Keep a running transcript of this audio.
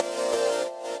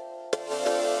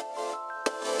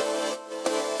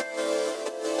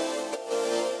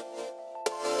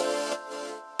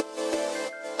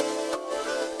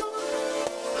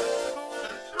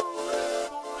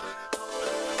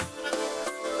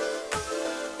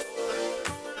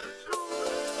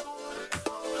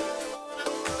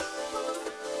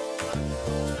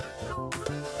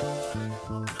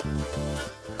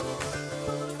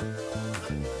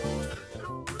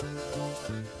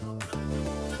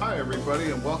Hi,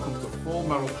 everybody, and welcome to Full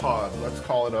Metal Pod. Let's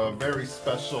call it a very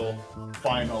special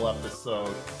final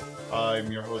episode.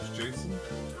 I'm your host, Jason.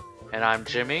 And I'm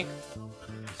Jimmy.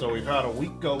 So, we've had a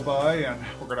week go by, and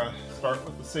we're going to start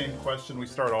with the same question we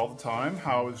start all the time.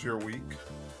 How was your week?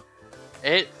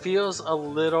 It feels a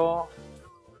little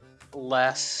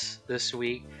less this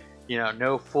week.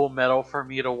 No Full Metal for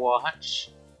me to watch.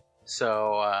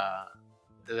 So,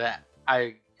 that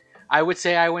I would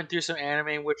say I went through some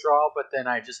anime withdrawal, but then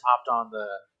I just hopped on the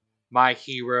My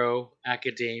Hero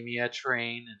Academia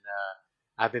train, and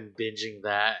I've been binging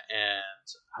that,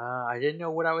 and I didn't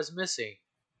know what I was missing.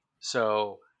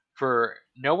 So for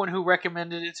no one who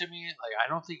recommended it to me, I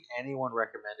don't think anyone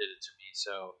recommended it to me.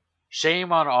 So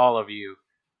shame on all of you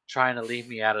trying to leave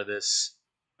me out of this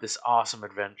awesome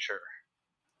adventure.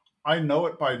 I know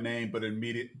it by name, but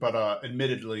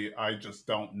admittedly, I just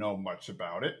don't know much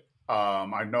about it.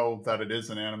 I know that it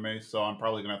is an anime, so I'm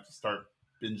probably gonna have to start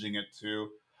binging it too.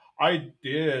 I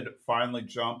did finally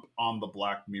jump on the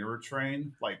Black Mirror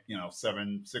train,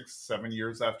 7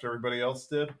 years after everybody else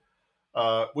did,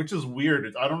 which is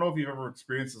weird. I don't know if you've ever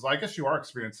experienced this. I guess you are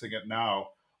experiencing it now.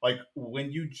 Like when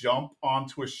you jump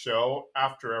onto a show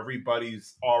after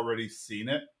everybody's already seen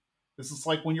it, this is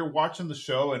like when you're watching the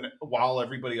show and while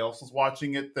everybody else is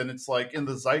watching it, then it's like in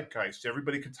the zeitgeist.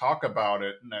 Everybody could talk about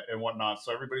it and whatnot.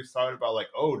 So everybody's talking about like,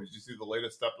 oh, did you see the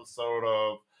latest episode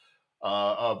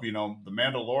of the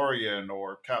Mandalorian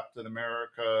or Captain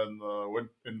America and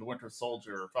the Winter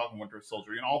Soldier or Falcon Winter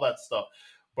Soldier, all that stuff.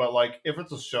 But like if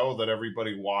it's a show that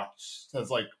everybody watched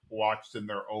and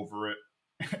they're over it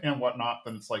and whatnot,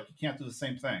 then it's like you can't do the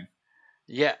same thing.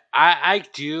 Yeah, I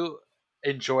do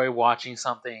enjoy watching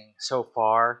something so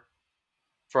far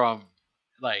from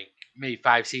like maybe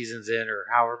 5 seasons in or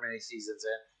however many seasons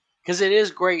in, because it is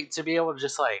great to be able to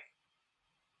just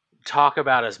talk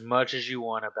about as much as you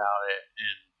want about it,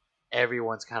 and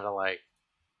everyone's kind of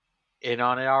in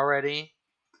on it already.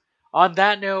 On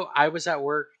that note, I was at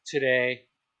work today,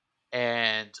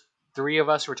 and three of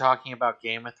us were talking about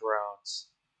Game of Thrones,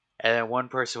 and then one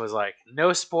person was like,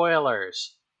 "No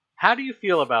spoilers." How do you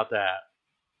feel about that?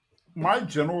 My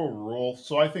general rule,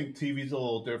 so I think TV's a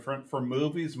little different. For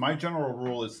movies, my general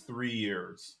rule is 3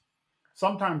 years,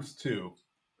 sometimes two.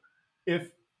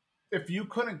 If if you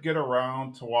couldn't get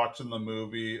around to watching the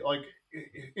movie,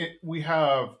 we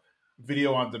have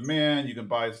video on demand. You can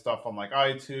buy stuff on like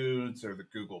iTunes or the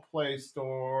Google Play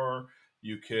Store.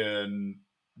 You can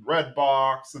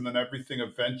Redbox, and then everything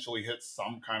eventually hits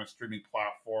some kind of streaming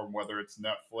platform, whether it's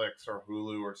Netflix or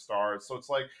Hulu or Stars. So it's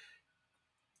like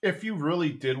if you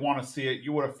really did want to see it,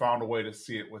 you would have found a way to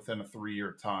see it within a 3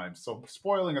 year time. So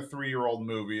spoiling a 3 year old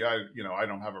movie, I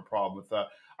don't have a problem with that.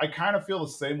 I kind of feel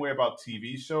the same way about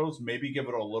TV shows. Maybe give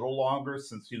it a little longer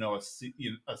since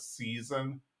a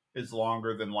season is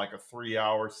longer than like a 3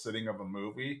 hour sitting of a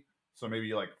movie. So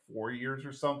maybe like 4 years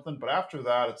or something. But after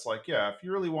that, it's like, yeah, if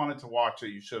you really wanted to watch it,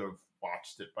 you should have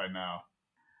watched it by now.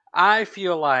 I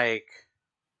feel like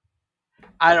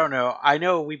I don't know. I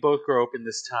know we both grew up in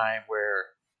this time where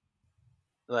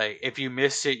if you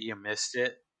missed it, you missed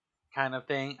it kind of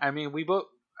thing. I mean,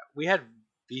 we had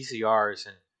VCRs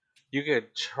and you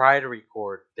could try to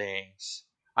record things.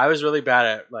 I was really bad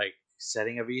at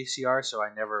setting a VCR, so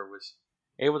I never was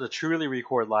able to truly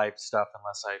record live stuff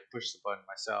unless I pushed the button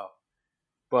myself.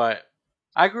 But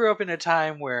I grew up in a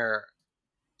time where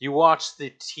you watched the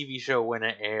TV show when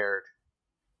it aired,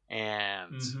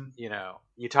 and Mm-hmm.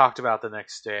 you talked about the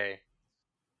next day.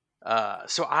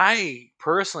 So I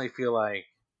personally feel like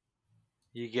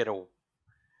you get a.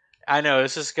 I know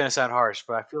this is gonna sound harsh,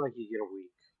 but I feel like you get a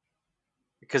week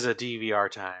because of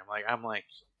DVR time.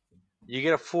 You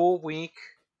get a full week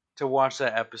to watch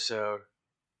that episode,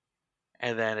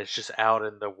 and then it's just out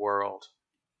in the world,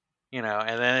 And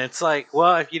then it's like,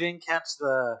 well, if you didn't catch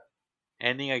the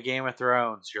ending of Game of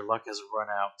Thrones, your luck has run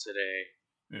out today.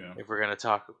 Yeah. If we're gonna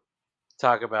talk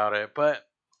about it, but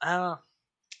I don't know.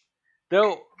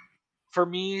 Though for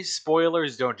me,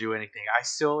 spoilers don't do anything.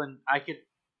 I could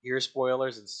hear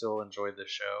spoilers and still enjoy the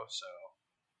show, so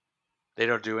they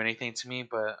don't do anything to me.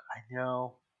 But I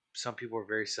know some people are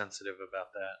very sensitive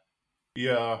about that.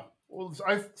 Yeah. Well,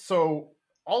 so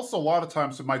also a lot of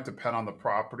times it might depend on the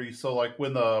property. So like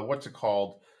when the what's it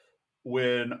called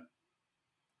when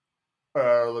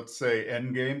let's say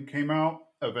Endgame came out,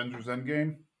 Avengers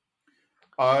Endgame,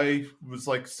 I was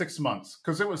like 6 months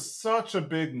because it was such a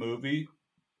big movie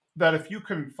that if you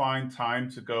couldn't find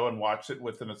time to go and watch it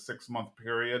within a 6 month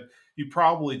period, you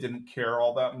probably didn't care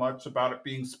all that much about it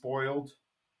being spoiled.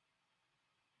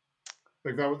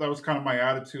 Like that was kind of my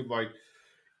attitude. Like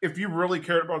if you really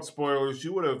cared about spoilers,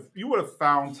 you would have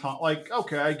found time. Like,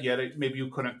 okay, I get it. Maybe you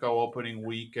couldn't go opening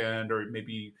weekend, or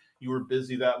maybe you were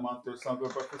busy that month or something.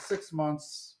 But for 6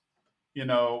 months,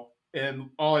 and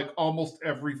like almost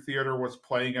every theater was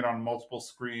playing it on multiple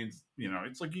screens.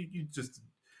 It's like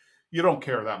you don't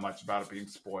care that much about it being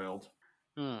spoiled.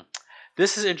 Hmm.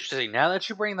 This is interesting. Now that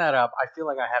you bring that up, I feel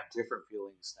like I have different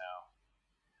feelings now.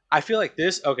 I feel like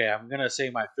this. Okay, I'm gonna say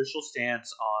my official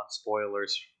stance on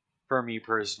spoilers for me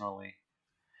personally.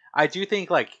 I do think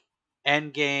like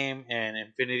Endgame and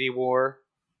Infinity War.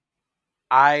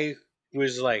 I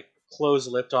was like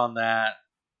close-lipped on that.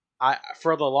 I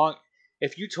for the long.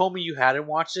 If you told me you hadn't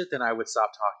watched it, then I would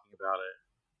stop talking about it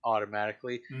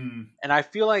automatically. Mm, And I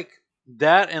feel like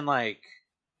that and like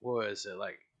what was it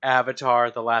like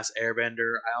Avatar: The Last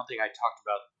Airbender. I don't think I talked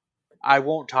about. I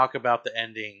won't talk about the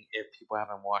ending if people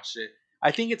haven't watched it.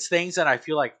 I think it's things that I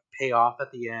feel like pay off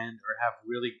at the end or have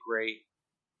really great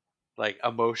like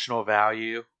emotional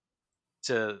value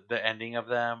to the ending of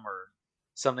them or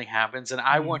something happens and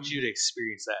I want hmm you to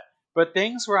experience that. But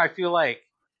things where I feel like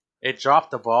it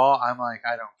dropped the ball, I'm like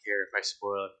I don't care if I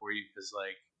spoil it for you because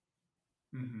like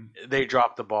hmm they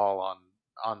dropped the ball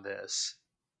on this.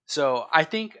 So I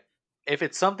think if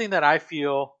it's something that I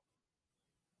feel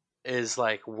is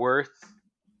like worth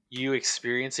you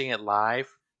experiencing it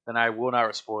live, then I will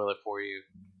not spoil it for you.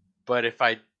 But if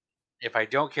I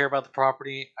don't care about the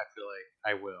property, I feel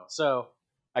like I will. So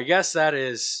I guess that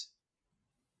is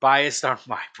biased on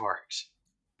my part.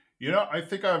 I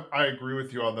think I agree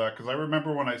with you on that because I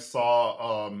remember when I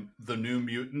saw the New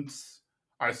Mutants,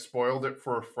 I spoiled it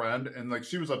for a friend, and like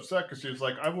she was upset because she was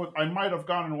like, I might have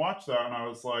gone and watched that, and I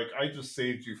was like, I just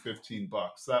saved you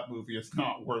 $15. That movie is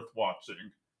not worth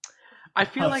watching. I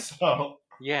feel like So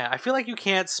yeah, I feel like you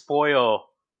can't spoil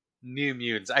New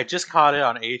Mutants. I just caught it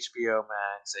on HBO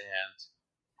Max, and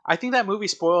I think that movie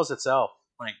spoils itself.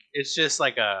 Like it's just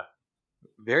like a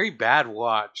very bad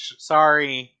watch.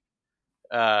 Sorry,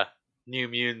 uh, New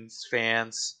Mutants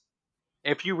fans.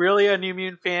 If you really a New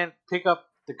Mutant fan, pick up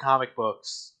the comic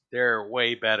books. They're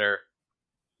way better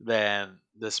than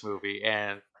this movie,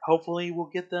 and hopefully we'll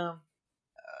get them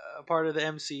a part of the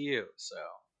MCU. So,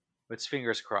 it's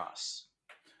fingers crossed.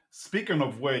 speaking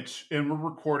of which, and we're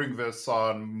recording this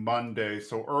on Monday,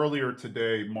 so earlier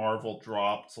today, Marvel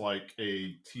dropped like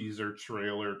a teaser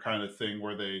trailer kind of thing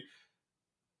where they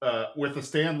with a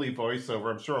Stanley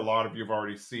voiceover. I'm sure a lot of you have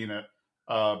already seen it,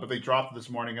 but they dropped it this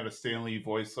morning at a Stanley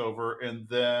voiceover, and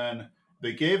then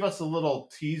they gave us a little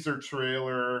teaser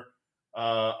trailer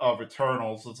of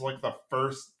Eternals. It's like the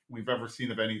first we've ever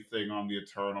seen of anything on the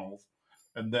Eternals,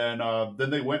 and then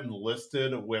they went and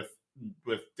listed with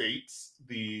dates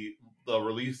the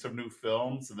release of new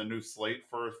films and the new slate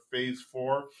for Phase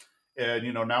 4.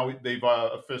 And now they've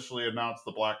officially announced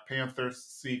the Black Panther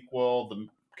sequel, the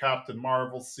Captain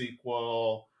Marvel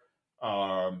sequel,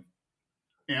 um,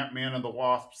 Ant Man and the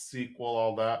Wasp sequel,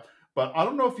 all that. But I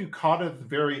don't know if you caught it at the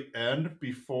very end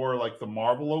before like the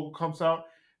Marvel logo comes out.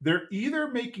 They're either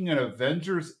making an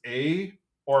Avengers A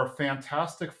or a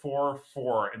Fantastic Four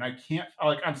 4, and I can't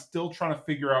like I'm still trying to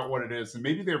figure out what it is, and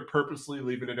maybe they're purposely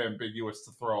leaving it ambiguous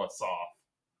to throw us off.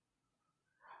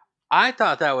 I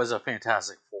thought that was a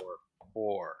Fantastic Four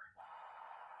 4,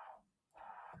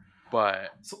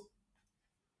 but So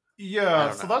I yeah,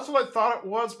 don't so know. that's what I thought it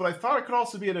was, but I thought it could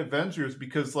also be an Avengers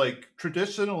because, like,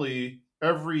 traditionally,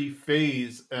 every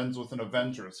phase ends with an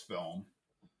Avengers film.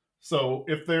 So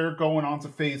if they're going on to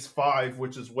phase 5,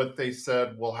 which is what they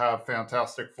said will have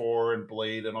Fantastic Four and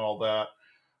Blade and all that,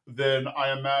 then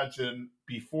I imagine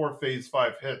before phase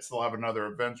 5 hits, they'll have another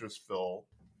Avengers film.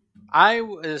 I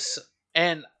was,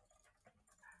 and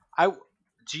I.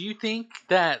 Do you think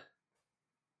that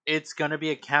it's gonna be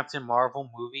a Captain Marvel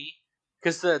movie?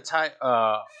 Because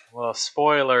well,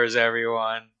 spoilers,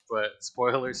 everyone, but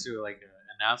spoilers to like an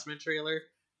announcement trailer.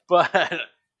 But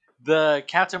the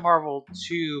Captain Marvel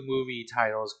 2 movie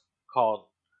title is called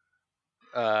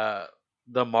uh,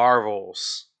 The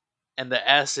Marvels, and the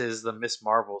S is the Miss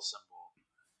Marvel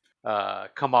symbol.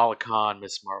 Kamala Khan,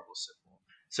 Miss Marvel symbol.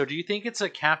 So, do you think it's a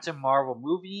Captain Marvel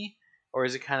movie, or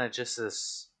is it kind of just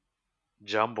this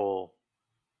jumble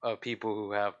of people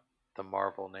who have the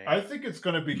Marvel name? I think it's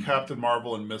going to be Captain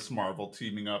Marvel and Miss Marvel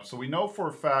teaming up. So we know for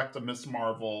a fact a Miss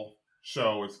Marvel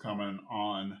show is coming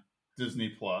on Disney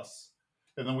Plus,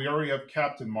 and then we already have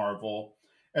Captain Marvel,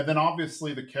 and then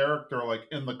obviously the character, like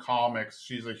in the comics,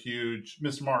 she's a huge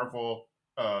Miss Marvel.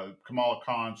 Kamala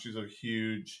Khan, she's a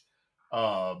huge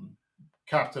um,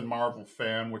 Captain Marvel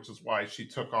fan, which is why she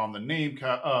took on the name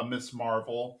Miss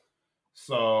Marvel.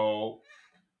 So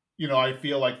I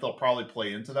feel like they'll probably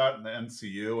play into that in the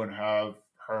MCU and have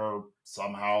her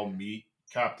somehow meet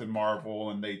Captain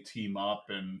Marvel and they team up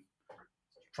and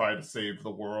try to save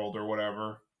the world or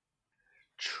whatever.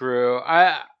 True.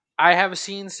 I have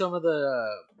seen some of the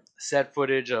set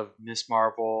footage of Miss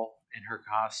Marvel in her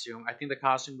costume. I think the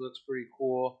costume looks pretty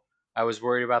cool. I was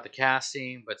worried about the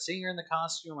casting, but seeing her in the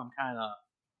costume, I'm kind of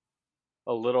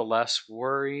a little less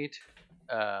worried.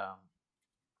 Um,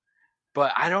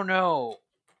 but I don't know.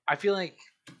 I feel like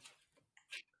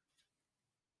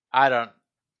I don't.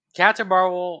 Captain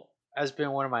Marvel has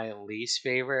been one of my least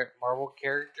favorite Marvel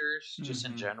characters, just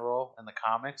in Mm-hmm. general in the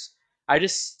comics. I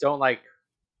just don't like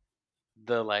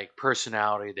the like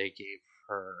personality they gave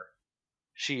her.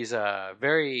 She's a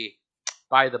very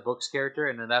by the books character,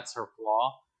 and then that's her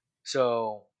flaw.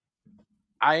 So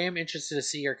I am interested to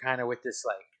see her kind of with this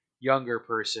like younger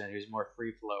person who's more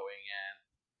free flowing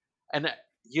and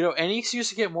any excuse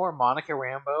to get more Monica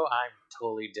Rambeau, I'm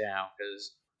totally down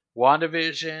because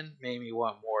WandaVision made me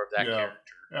want more of that Yeah.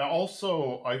 character. And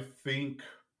also, I think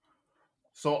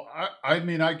so. I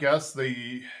mean, I guess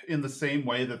in the same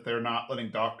way that they're not letting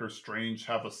Doctor Strange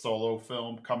have a solo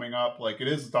film coming up, like it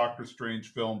is a Doctor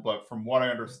Strange film, but from what I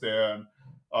understand,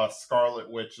 Scarlet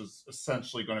Witch is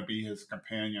essentially going to be his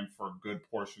companion for a good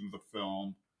portion of the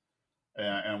film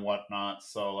and whatnot.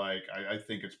 So, like, I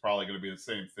think it's probably going to be the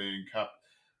same thing.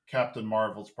 Captain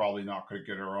Marvel's probably not going to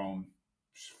get her own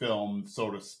film,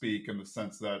 so to speak, in the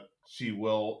sense that it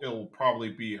will probably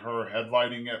be her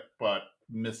headlining it, but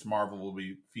Miss Marvel will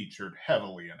be featured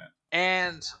heavily in it.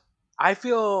 And I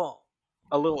feel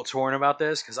a little torn about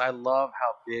this because I love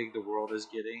how big the world is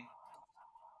getting,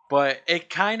 but it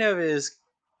kind of is.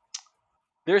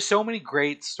 There's so many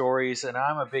great stories, and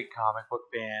I'm a big comic book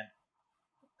fan,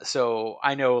 so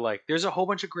I know like there's a whole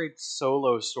bunch of great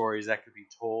solo stories that could be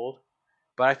told.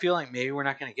 But I feel like maybe we're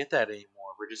not going to get that anymore.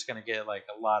 We're just going to get like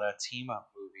a lot of team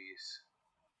up movies.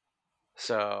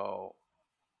 So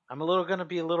I'm a little going to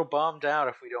be a little bummed out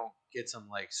if we don't get some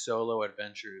like solo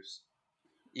adventures,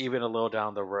 even a little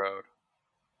down the road.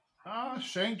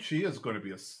 Shang Chi is going to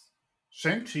be a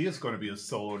Shang Chi is going to be a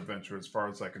solo adventure, as far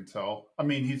as I can tell. I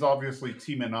mean, he's obviously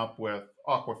teaming up with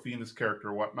Aquafina's character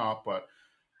or whatnot, but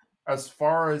as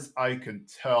far as I can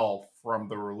tell from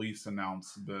the release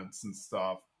announcements and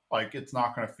stuff, like it's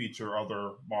not going to feature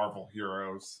other Marvel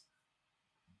heroes.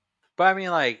 But I mean,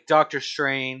 like Doctor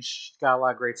Strange got a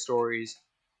lot of great stories.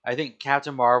 I think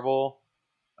Captain Marvel.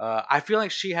 I feel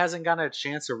like she hasn't gotten a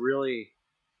chance to really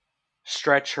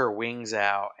stretch her wings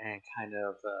out and kind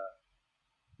of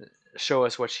show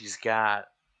us what she's got.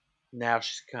 Now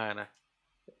she's kind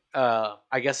of,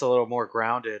 I guess, a little more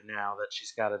grounded now that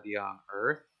she's got to be on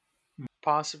Earth.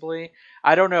 Possibly,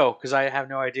 I don't know because I have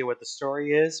no idea what the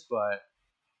story is, but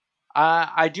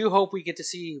I do hope we get to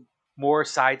see more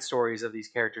side stories of these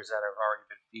characters that have already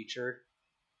been featured,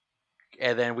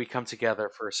 and then we come together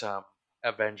for some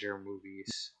Avenger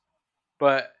movies.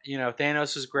 But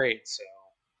Thanos was great, so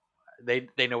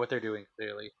they know what they're doing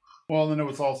clearly. Well, then it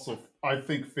was also, I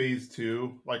think, phase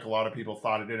two. Like a lot of people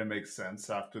thought it didn't make sense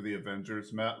after the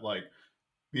Avengers met. Like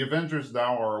the Avengers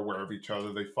now are aware of each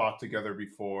other. They fought together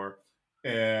before.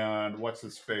 And what's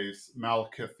his face?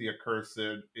 Malekith the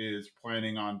Accursed is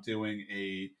planning on doing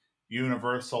a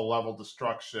universal level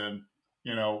destruction.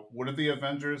 Wouldn't the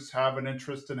Avengers have an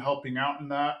interest in helping out in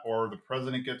that? Or the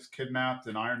president gets kidnapped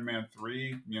in Iron Man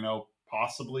 3?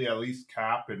 Possibly at least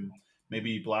Cap and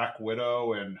maybe Black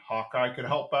Widow and Hawkeye could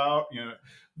help out.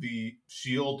 The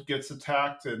Shield gets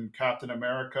attacked and Captain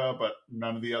America, but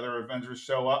none of the other Avengers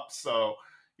show up. So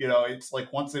it's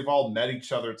like once they've all met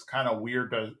each other, it's kind of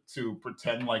weird to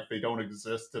pretend like they don't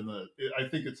exist. I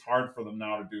think it's hard for them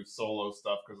now to do solo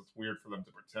stuff because it's weird for them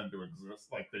to pretend to exist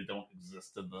like they don't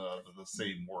exist in the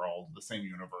same world, the same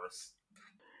universe.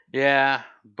 Yeah,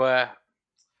 but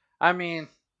I mean,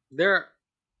 they're.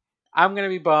 I'm gonna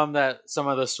be bummed that some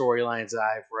of the storylines that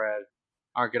I've read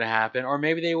aren't gonna happen, or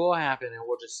maybe they will happen, and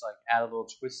we'll just like add a little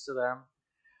twist to them.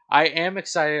 I am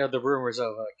excited of the rumors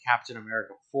of Captain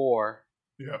America 4.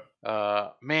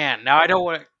 Yep. Man, now I don't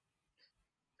want to.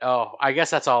 Oh, I guess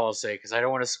that's all I'll say because I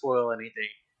don't want to spoil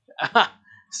anything.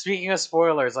 Speaking of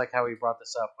spoilers, like how we brought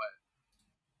this up,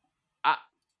 but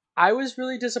I was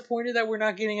really disappointed that we're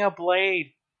not getting a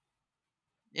Blade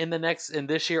in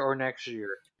this year or next year.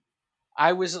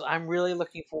 I'm really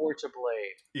looking forward to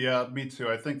Blade. Yeah, me too.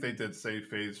 I think they did say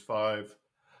phase 5.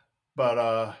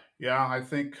 But yeah,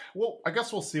 I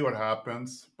guess we'll see what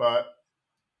happens. But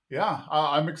yeah,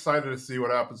 I'm excited to see what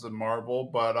happens in Marvel.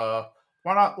 But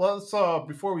why not let's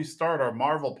before we start our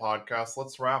Marvel podcast,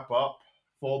 let's wrap up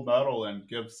Full Metal and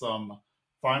give some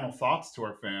final thoughts to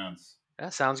our fans.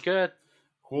 That sounds good.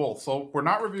 Cool. So we're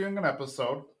not reviewing an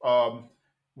episode.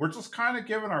 we're just kind of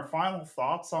giving our final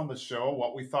thoughts on the show,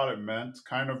 what we thought it meant,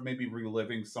 kind of maybe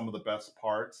reliving some of the best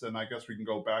parts, and I guess we can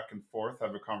go back and forth,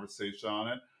 have a conversation on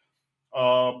it.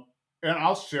 And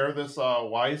I'll share this.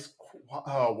 Wisecrack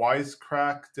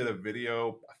did a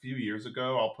video a few years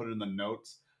ago. I'll put it in the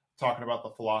notes talking about the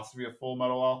philosophy of Full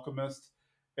Metal Alchemist,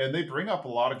 and they bring up a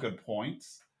lot of good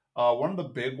points. One of the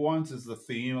big ones is the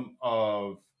theme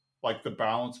of like the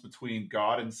balance between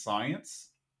God and science,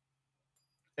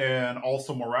 and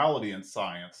also morality in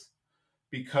science,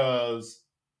 because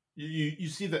you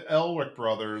see the Elric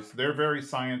brothers, they're very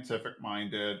scientific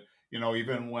minded. You know,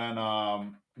 even when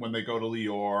they go to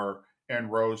Lior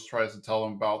and Rose tries to tell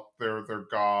them about their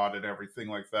god and everything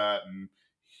like that, and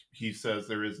he says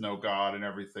there is no god and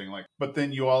everything like. But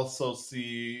then you also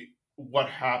see what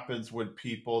happens when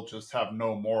people just have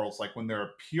no morals, like when they're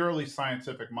a purely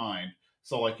scientific mind.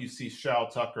 So like you see Shao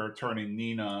Tucker turning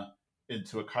Nina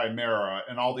into a chimera,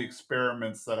 and all the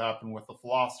experiments that happen with the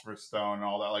philosopher's stone and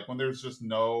all that, like when there's just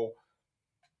no,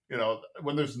 you know,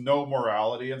 when there's no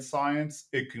morality in science,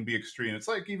 it can be extreme. It's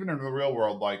like even in the real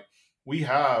world, like we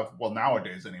have, well,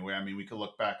 nowadays anyway, I mean, we could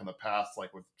look back in the past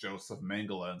like with Joseph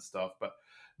Mengele and stuff, but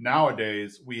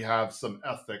nowadays we have some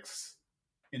ethics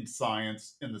in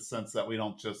science, in the sense that we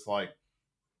don't just like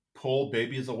pull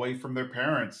babies away from their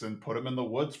parents and put them in the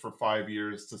woods for 5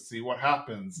 years to see what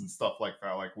happens and stuff like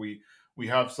that. Like we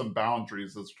have some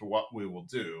boundaries as to what we will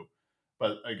do.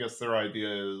 But I guess their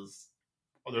idea is,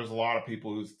 there's a lot of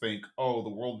people who think, oh, the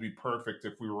world would be perfect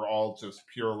if we were all just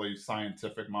purely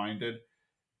scientific minded.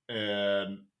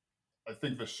 And I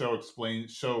think the show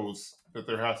shows that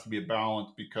there has to be a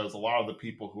balance, because a lot of the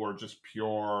people who are just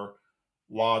pure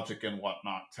logic and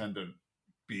whatnot tend to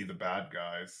be the bad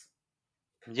guys.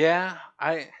 Yeah,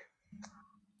 I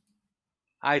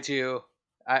do.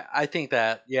 I think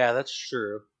that, yeah, that's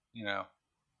true. You know,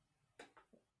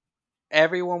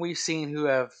 everyone we've seen who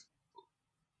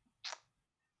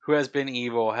has been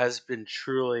evil has been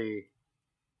truly,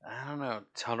 I don't know,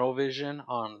 tunnel vision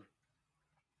on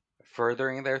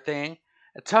furthering their thing.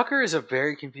 Tucker is a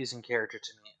very confusing character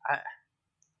to me.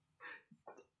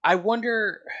 I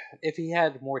wonder if he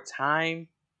had more time.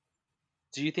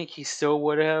 Do you think he still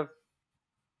would have?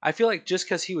 I feel like just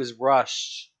because he was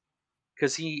rushed,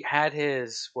 because he had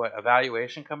his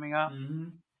evaluation coming up, Mm-hmm.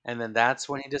 and then that's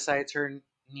when he decided to turn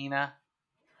Nina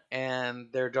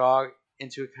and their dog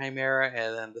into a chimera,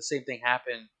 and then the same thing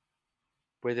happened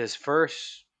with his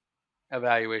first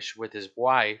evaluation with his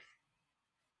wife.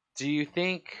 Do you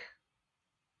think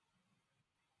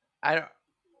I don't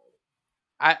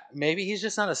I maybe he's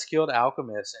just not a skilled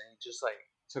alchemist and he just like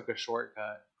took a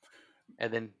shortcut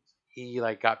and then he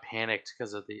like got panicked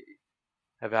because of the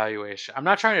evaluation. I'm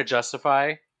not trying to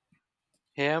justify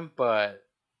him, but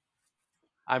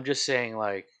I'm just saying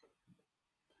like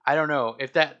I don't know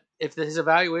if his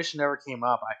evaluation never came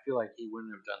up, I feel like he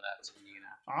wouldn't have done that to Nina.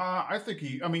 I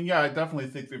think I mean, yeah, I definitely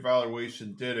think the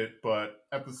evaluation did it, but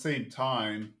at the same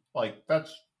time, like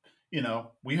that's, you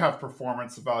know, we have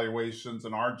performance evaluations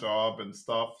in our job and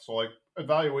stuff. So like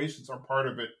evaluations are part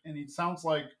of it. And it sounds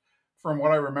like, from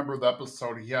what I remember the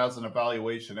episode, he has an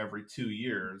evaluation every 2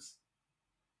 years.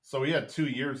 So he had 2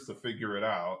 years to figure it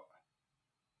out.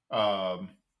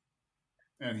 Um,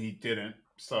 and he didn't.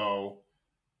 So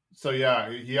yeah,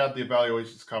 he had the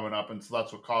evaluations coming up, and so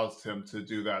that's what caused him to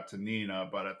do that to Nina.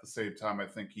 But at the same time, I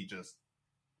think he just,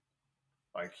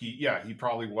 like, he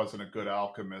probably wasn't a good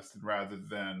alchemist, and rather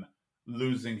than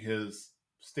losing his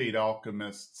state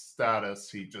alchemist status,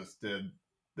 he just did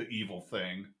the evil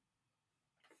thing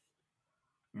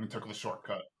and took the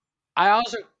shortcut. I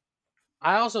also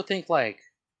I also think like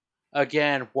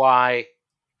again why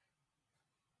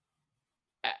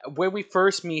when we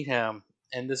first meet him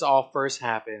and this all first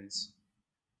happens,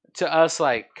 to us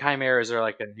like chimeras are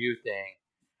like a new thing.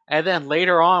 And then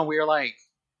later on we're like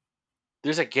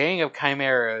there's a gang of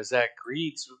chimeras that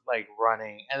Greed's like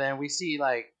running, and then we see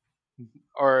like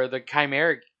or the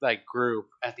chimeric like group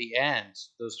at the end,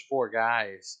 those four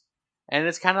guys. And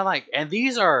it's kind of like and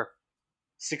these are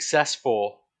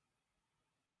successful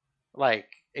like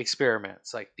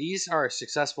experiments. Like these are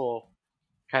successful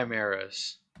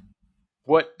chimeras.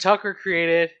 What Tucker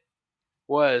created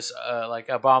was like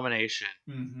abomination,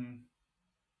 Mm-hmm.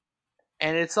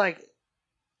 and it's like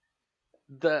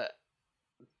the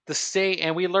the state,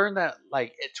 and we learned that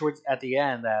like towards at the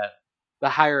end that the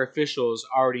higher officials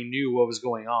already knew what was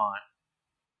going on,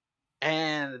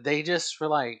 and they just were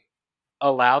like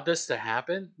allowed this to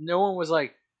happen. No one was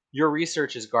like, "Your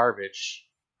research is garbage.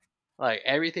 Like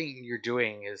everything you're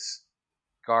doing is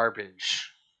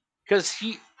garbage," because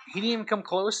he didn't even come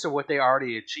close to what they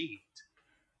already achieved.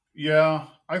 Yeah,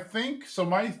 I think so.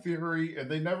 My theory, and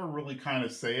they never really kind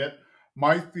of say it,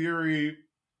 my theory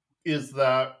is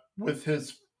that with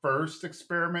his first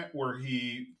experiment where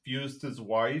he fused his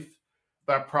wife,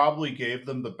 that probably gave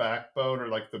them the backbone or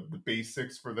like the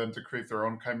basics for them to create their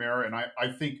own chimera. And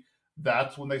I think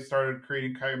that's when they started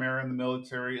creating chimera in the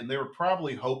military. And they were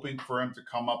probably hoping for him to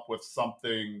come up with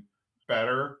something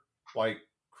better, like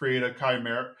create a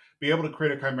chimera, be able to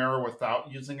create a chimera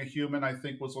without using a human, I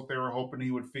think was what they were hoping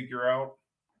he would figure out.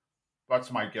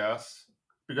 That's my guess.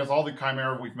 Because all the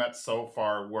chimera we've met so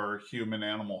far were human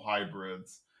animal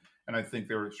hybrids. And I think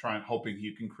they were trying hoping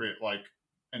he can create like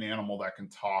an animal that can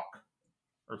talk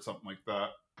or something like that.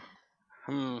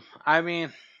 I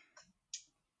mean,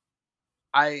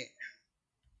 I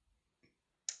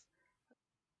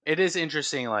it is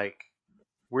interesting. Like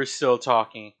we're still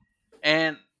talking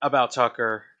and about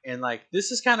Tucker, and like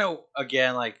this is kind of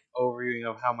again like overviewing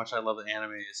of how much I love the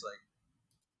anime. Is like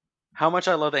how much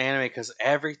I love the anime because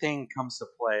everything comes to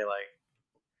play. Like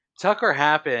Tucker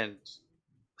happened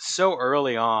so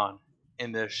early on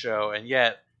in this show, and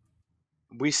yet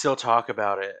we still talk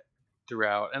about it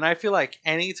throughout. And I feel like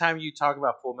anytime you talk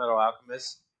about Full Metal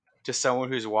Alchemist to someone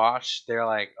who's watched, they're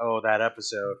like, "Oh, that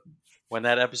episode." When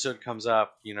that episode comes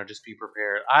up, just be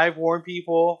prepared. I've warned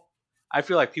people. I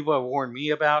feel like people have warned me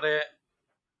about it,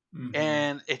 Mm-hmm.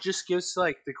 and it just gives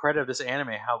like the credit of this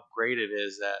anime how great it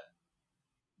is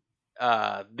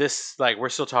that this like we're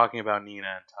still talking about Nina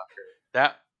and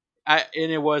Tucker.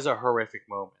 And it was a horrific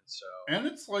moment. So And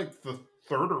it's like the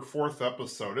third or fourth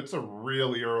episode. It's a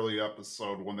really early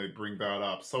episode when they bring that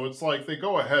up. So it's like they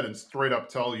go ahead and straight up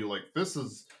tell you like this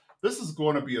is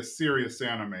going to be a serious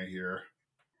anime here.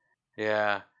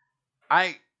 yeah,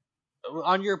 I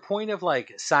on your point of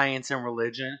like science and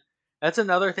religion, that's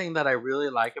another thing that I really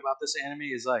like about this anime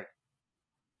is like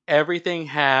everything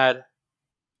had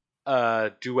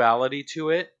a duality to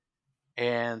it,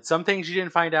 and some things you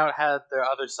didn't find out had their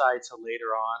other side till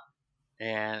later on,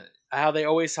 and how they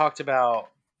always talked about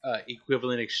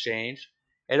equivalent exchange.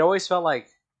 It always felt like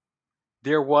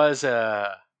there was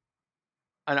a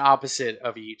an opposite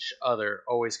of each other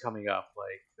always coming up.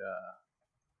 Like,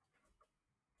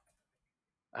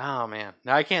 oh man,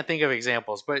 now I can't think of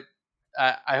examples, but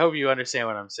I hope you understand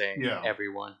what I'm saying, Yeah.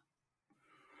 everyone.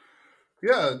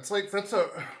 Yeah, it's like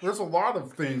there's a lot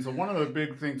of things. And one of the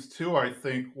big things too, I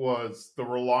think, was the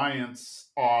reliance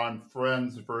on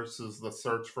friends versus the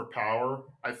search for power.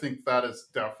 I think that is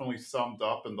definitely summed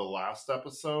up in the last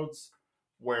episodes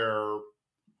where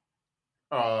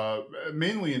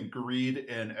mainly in Greed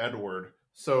and Edward.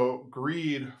 So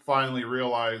Greed finally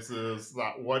realizes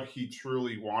that what he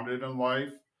truly wanted in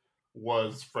life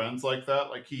was friends like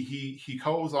that. Like he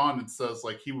goes on and says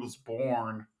like he was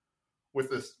born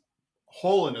with this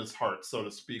hole in his heart, so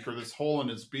to speak, or this hole in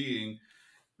his being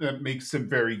that makes him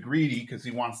very greedy because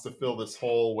he wants to fill this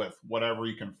hole with whatever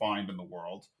he can find in the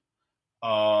world.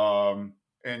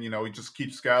 And he just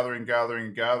keeps gathering, gathering,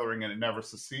 and gathering, and it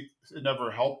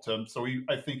never helped him. So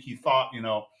I think he thought,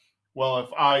 well,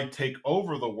 if I take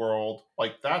over the world,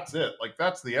 like that's it, like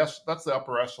that's the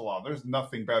upper echelon. There's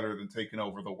nothing better than taking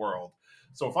over the world.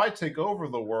 So if I take over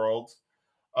the world,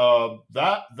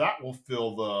 that will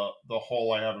fill the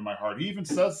hole I have in my heart. He even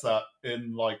says that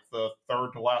in like the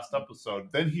third to last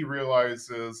episode. Then he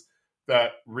realizes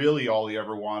that really all he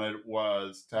ever wanted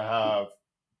was to have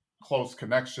close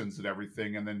connections and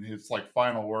everything. And then his like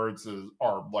final words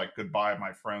are like "goodbye,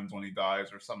 my friends" when he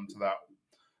dies, or something to that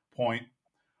point.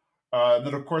 And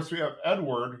then of course we have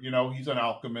Edward. He's an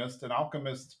alchemist, and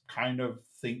alchemists kind of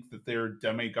think that they're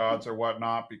demigods or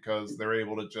whatnot because they're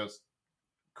able to just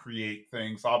create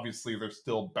things. Obviously, they're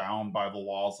still bound by the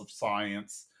laws of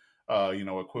science,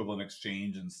 equivalent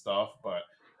exchange and stuff. But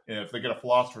if they get a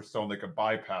philosopher's stone, they could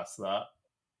bypass that.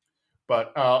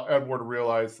 But Edward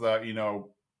realized that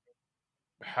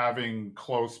having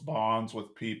close bonds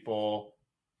with people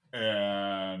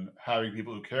and having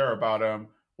people who care about him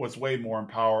was way more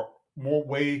important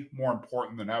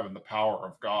than having the power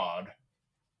of God.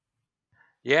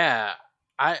 Yeah,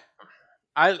 I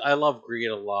I love Greed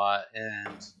a lot,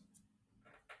 and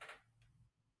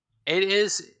it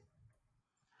is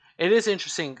it is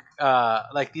interesting.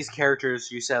 Like these characters,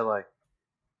 you said like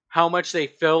how much they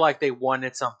feel like they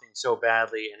wanted something so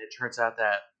badly, and it turns out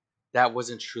that that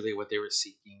wasn't truly what they were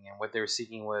seeking, and what they were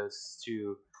seeking was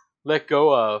to let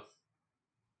go of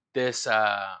this.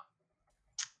 I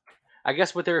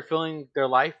guess what they were filling their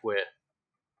life with,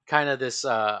 kind of this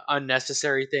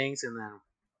unnecessary things, and then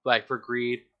like for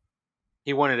Greed,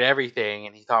 he wanted everything,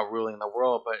 and he thought ruling the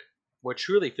world, but what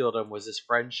truly filled him was his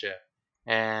friendship.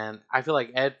 And I feel like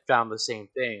Ed found the same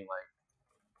thing. Like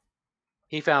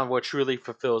he found what truly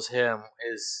fulfills him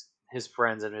is his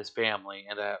friends and his family,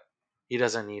 and that he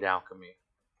doesn't need alchemy.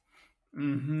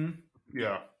 Mm-hmm.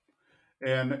 Yeah.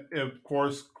 And of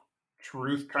course,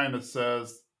 truth kind of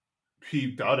says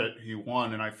he done it, he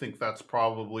won, and I think that's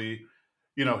probably,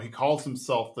 he calls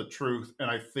himself the truth,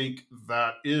 and I think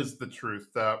that is the truth.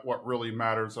 That what really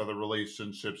matters are the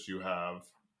relationships you have.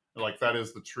 Like that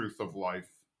is the truth of life.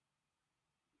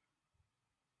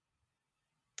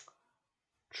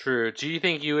 True. Do you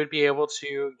think you would be able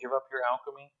to give up your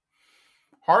alchemy?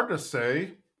 Hard to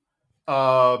say,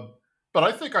 uh, but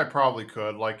I think I probably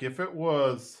could. Like if it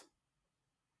was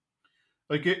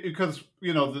like it because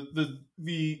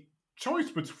the choice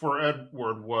for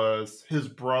Edward was his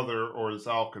brother or his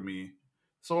alchemy.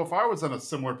 So if I was in a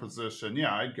similar position,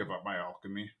 yeah, I'd give up my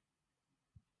alchemy.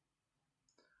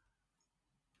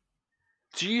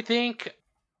 Do you think?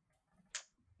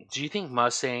 Do you think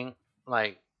Mustang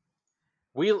like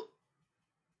we?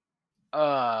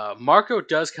 Marco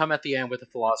does come at the end with the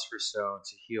Philosopher's Stone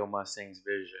to heal Mustang's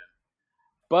vision,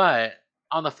 but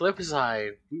on the flip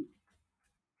side,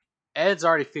 Ed's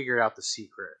already figured out the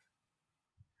secret.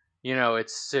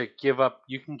 It's to give up.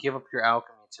 You can give up your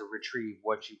alchemy to retrieve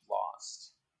what you've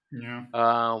lost.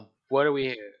 Yeah. What do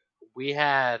we? We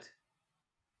had.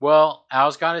 Well,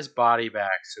 Al's got his body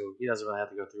back, so he doesn't really have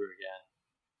to go through it again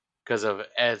because of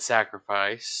Ed's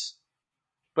sacrifice.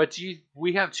 But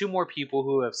we have two more people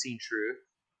who have seen truth.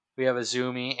 We have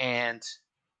Azumi and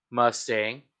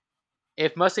Mustang.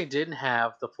 If Mustang didn't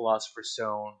have the Philosopher's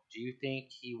Stone, do you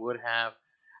think he would have?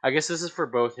 I guess this is for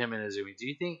both him and Azumi. Do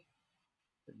you think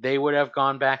they would have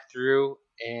gone back through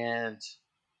and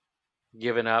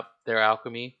given up their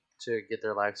alchemy to get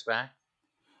their lives back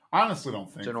I honestly don't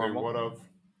to think they normal? would have.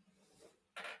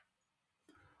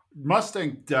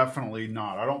 Mustang definitely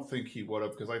not. I don't think he would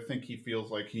have because I think he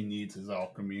feels like he needs his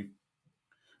alchemy.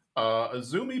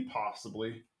 Azumi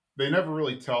possibly. They never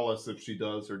really tell us if she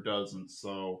does or doesn't,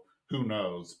 so who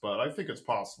knows? But I think it's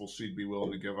possible she'd be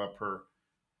willing to give up her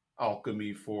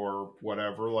alchemy for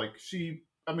whatever. Like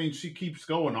I mean, she keeps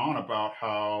going on about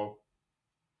how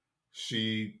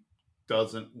she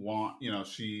doesn't want,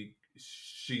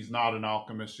 she's not an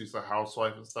alchemist, she's a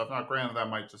housewife and stuff. Now, granted, that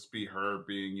might just be her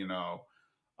being,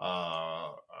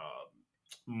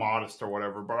 modest or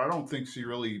whatever, but I don't think she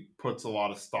really puts a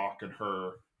lot of stock in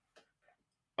her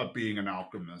being an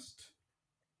alchemist.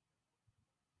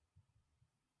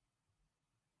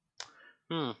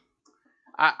 Hmm.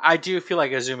 I do feel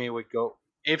like Azumi would go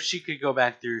if she could go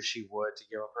back through. She would to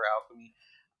give up her alchemy.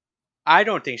 I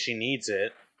don't think she needs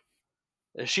it.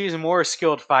 She's a more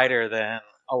skilled fighter than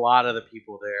a lot of the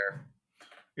people there.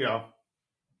 Yeah,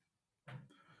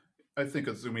 I think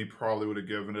Azumi probably would have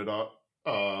given it up.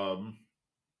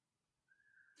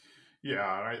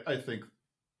 Yeah, I think,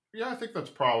 yeah, I think that's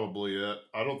probably it.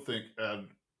 I don't think Ed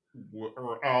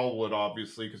or Al would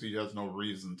obviously because he has no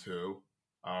reason to.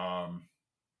 Um,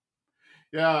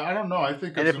 yeah, I don't know. I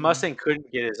think And if Azumi. Mustang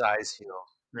couldn't get his eyes healed,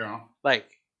 Yeah, like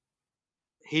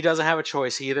he doesn't have a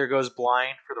choice. He either goes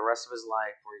blind for the rest of his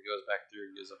life, or he goes back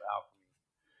through use of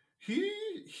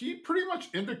alchemy. he pretty much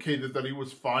indicated that he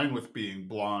was fine with being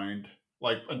blind.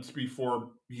 Like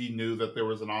before he knew that there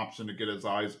was an option to get his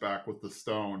eyes back with the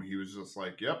stone, he was just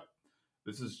like, "Yep,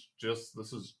 this is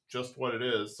just what it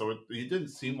is." So he didn't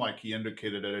seem like he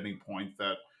indicated at any point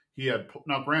that he had.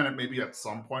 Now, granted, maybe at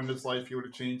some point in his life he would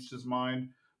have changed his mind,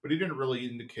 but he didn't really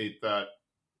indicate that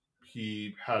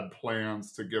he had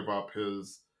plans to give up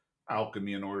his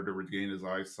alchemy in order to regain his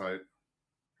eyesight.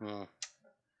 Hmm.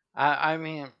 I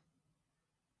mean,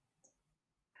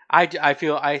 I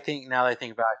think now that I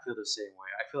think about it, I feel the same way.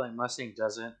 I feel like Mustang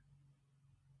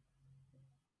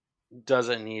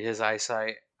doesn't need his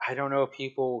eyesight. I don't know if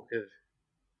people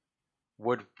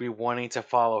would be wanting to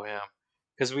follow him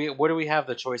because what do we have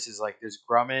the choices like? There's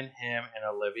Grumman, him, and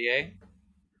Olivier,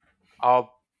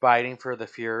 all fighting for the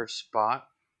fear spot.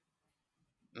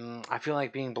 I feel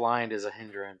like being blind is a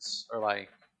hindrance, or like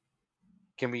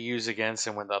can be used against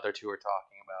him when the other two are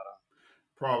talking about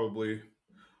Probably.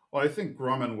 Well, I think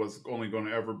Grumman was only going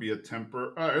to ever be a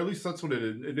temper. At least that's what it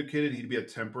indicated. He'd be a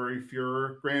temporary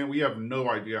Führer. Granted, we have no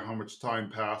idea how much time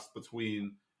passed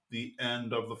between the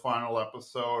end of the final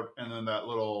episode and then that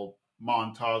little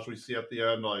montage we see at the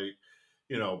end. Like,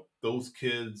 those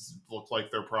kids look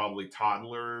like they're probably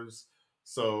toddlers.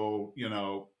 So,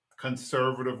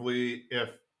 conservatively, if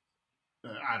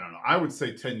I don't know, I would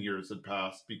say 10 years had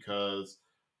passed because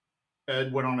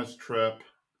Ed went on his trip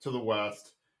to the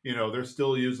west. They're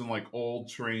still using like old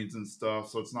trains and stuff,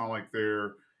 so it's not like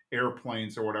they're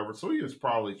airplanes or whatever. So he was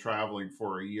probably traveling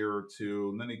for a year or two,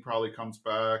 and then he probably comes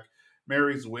back,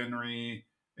 marries Winry,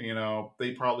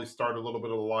 They probably start a little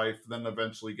bit of life, then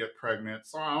eventually get pregnant.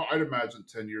 So I'd imagine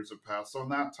 10 years have passed. So in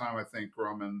that time, I think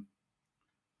Grumman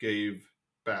gave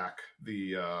back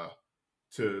the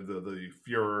to the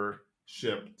Fuhrer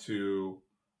ship to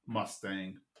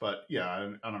Mustang. But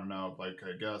yeah, I don't know. Like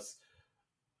I guess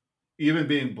even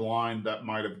being blind, that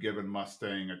might have given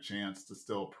Mustang a chance to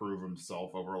still prove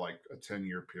himself over like a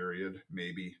 10-year period,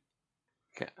 maybe.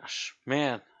 Gosh,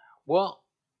 man. Well,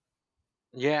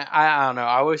 yeah, I don't know.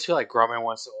 I always feel like Grumman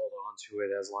wants to hold on to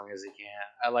it as long as he can.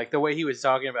 I like the way he was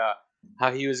talking about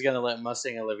how he was going to let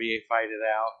Mustang and Olivier fight it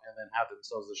out and then have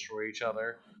themselves destroy each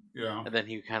other, Yeah, and then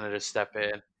he kind of just step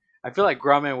in. I feel like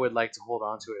Grumman would like to hold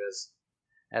on to it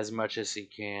as much as he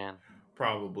can.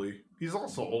 probably. He's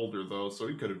also older though, so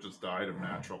he could have just died of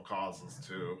natural causes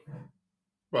too.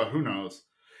 But who knows?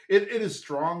 It is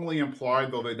strongly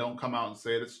implied, though they don't come out and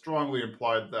say it. It's strongly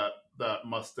implied that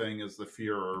Mustang is the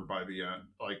Führer by the end,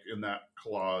 like in that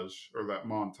collage or that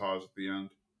montage at the end.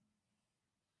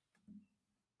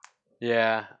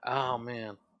 Yeah. Oh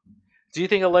man. Do you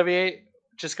think Olivier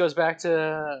just goes back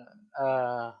to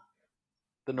uh,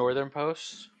 the Northern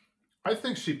Post? I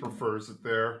think she prefers it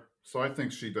there, so I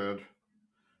think she did.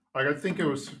 Like I think it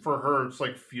was for her. It's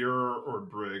like Führer or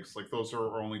Briggs. Like those are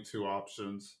her only two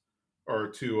options or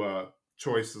two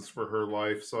choices for her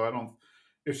life. So I don't.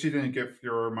 If she didn't get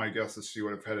Führer, my guess is she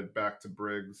would have headed back to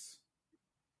Briggs.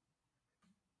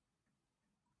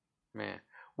 Man.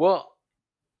 Well,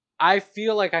 I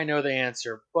feel like I know the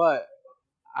answer, but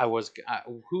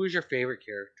who is your favorite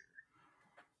character?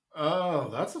 Oh,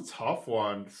 that's a tough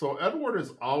one. So Edward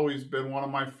has always been one of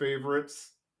my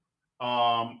favorites.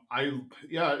 I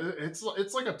yeah, it's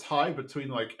like a tie between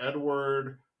like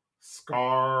Edward,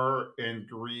 Scar, and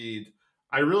Greed.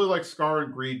 I really like Scar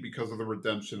and Greed because of the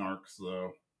redemption arcs,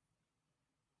 though.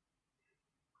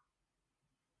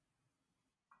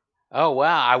 Oh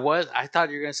wow, I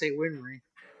thought you were gonna say Winry.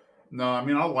 No, I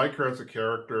mean I like her as a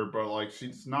character, but like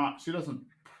she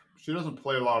doesn't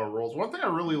play a lot of roles. One thing I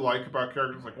really like about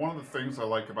characters, like one of the things I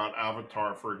like about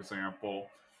Avatar, for example,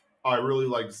 I really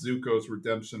like Zuko's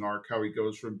redemption arc, how he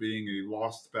goes from being a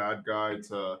lost bad guy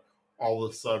to all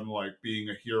of a sudden like being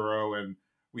a hero, and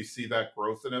we see that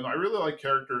growth in him. I really like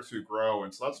characters who grow,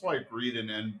 and so that's why Greed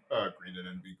and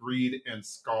Envy, Greed and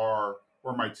Scar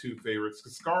were my two favorites.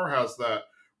 Because Scar has that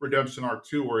redemption arc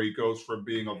too, where he goes from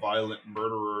being a violent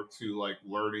murderer to like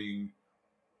learning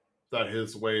that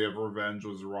his way of revenge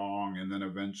was wrong, and then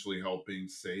eventually helping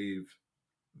save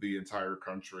the entire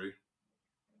country.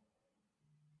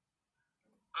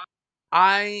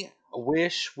 I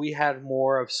wish we had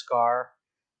more of Scar.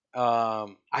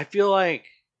 I feel like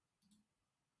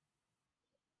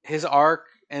his arc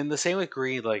and the same with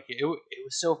Greed, like it was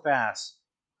so fast,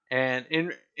 and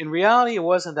in reality, it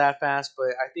wasn't that fast.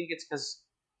 But I think it's because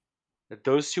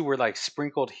those two were like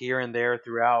sprinkled here and there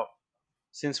throughout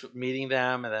since meeting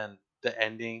them, and then the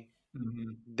ending.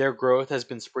 Mm-hmm. Their growth has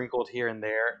been sprinkled here and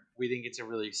there. We didn't get to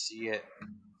really see it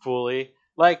fully.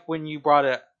 Like when you brought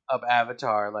it up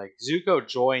Avatar, like Zuko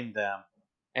joined them,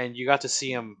 and you got to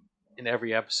see him in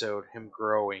every episode, him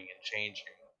growing and changing.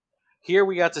 Here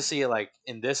we got to see it like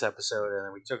in this episode, and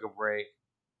then we took a break,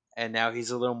 and now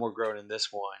he's a little more grown in this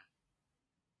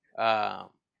one. Um,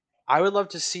 I would love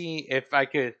to see if I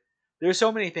could. There's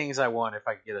so many things I want if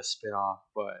I could get a spin off,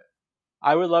 but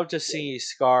I would love to see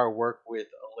Scar work with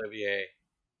Olivier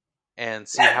and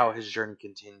see how his journey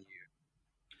continued.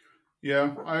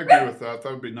 Yeah, I agree with that.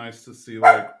 That would be nice to see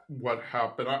like what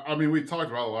happened. I mean, we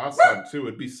talked about it last time too.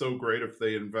 It'd be so great if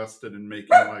they invested in making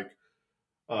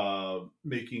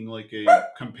like a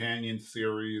companion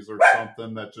series or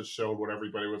something that just showed what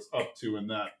everybody was up to in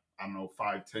that, I don't know,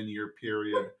 5-10 year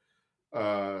period.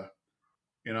 Uh,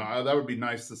 that would be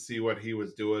nice to see what he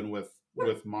was doing with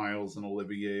Miles and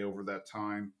Olivier over that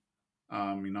time.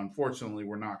 I mean, unfortunately,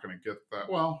 we're not going to get that.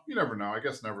 Well, you never know. I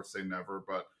guess never say never,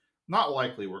 but not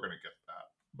likely we're going to get that.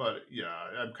 But yeah,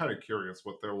 I'm kind of curious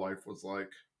what their life was like.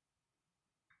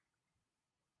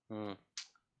 Hmm.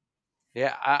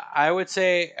 Yeah, I would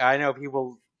say I know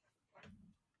people.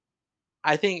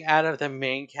 I think out of the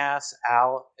main cast,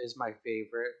 Al is my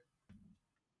favorite.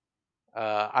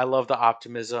 I love the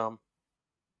optimism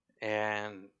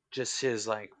and just his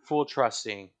like full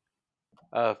trusting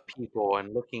of people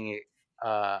and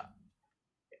uh,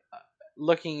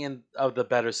 looking in of the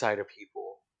better side of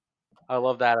people. I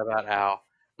love that about Al.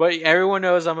 But everyone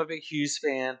knows I'm a big Hughes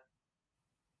fan.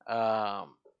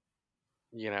 Um,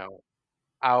 you know,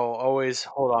 I'll always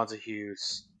hold on to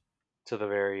Hughes to the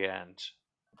very end.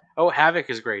 Oh, Havoc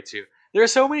is great too. There are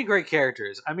so many great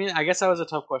characters. I mean, I guess that was a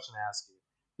tough question to ask you.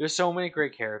 There's so many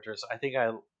great characters. I think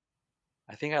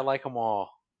I like them all.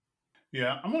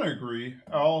 Yeah, I'm gonna agree.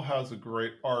 Al has a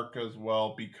great arc as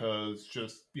well because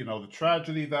just the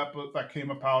tragedy that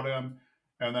came about him,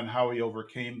 and then how he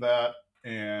overcame that,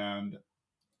 and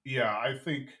yeah, I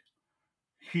think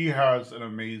he has an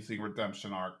amazing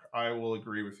redemption arc. I will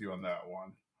agree with you on that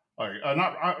one. Like,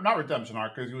 not redemption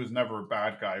arc because he was never a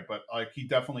bad guy, but like he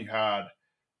definitely had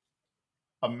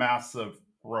a massive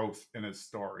growth in his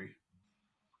story.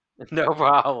 No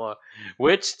problem.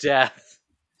 Which death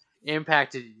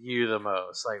impacted you the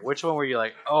most? Like, which one were you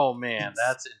like, oh man, It's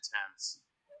that's intense?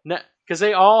 Because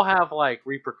they all have like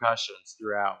repercussions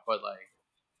throughout, but like,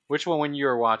 which one when you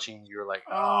were watching, you were like,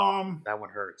 oh, um that one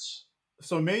hurts.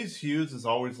 so Maze Hughes is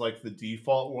always like the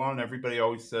default one. Everybody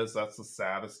always says that's the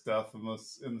saddest death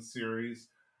in the series.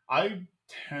 I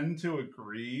tend to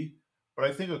agree, but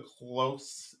I think a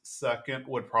close second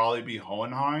would probably be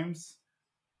Hohenheim's.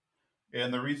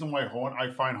 And the reason why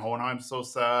I find Hohenheim so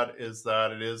sad is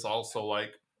that it is also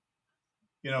like,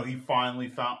 he finally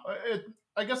found it.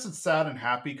 I guess it's sad and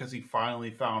happy because he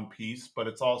finally found peace, but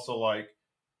it's also like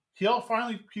he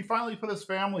finally put his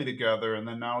family together, and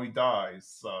then now he dies.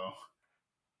 So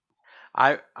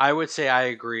I would say I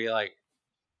agree. Like,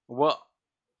 well,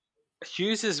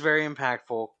 Hughes is very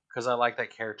impactful because I like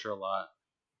that character a lot.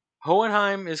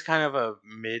 Hohenheim is kind of a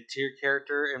mid tier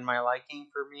character in my liking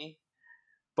for me,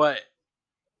 but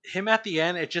him at the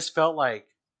end, it just felt like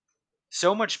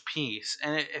so much peace,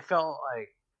 and it felt like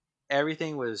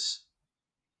everything was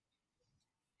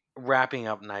wrapping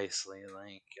up nicely.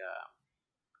 Like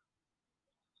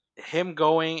him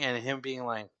going and him being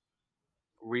like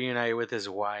reunited with his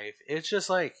wife. It's just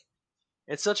like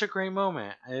it's such a great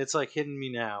moment, and it's like hitting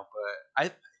me now. But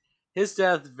I his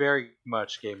death very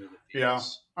much gave me the yeah,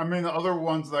 feels. I mean the other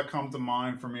ones that come to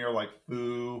mind for me are like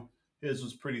Fu. His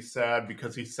was pretty sad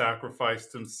because he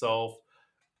sacrificed himself,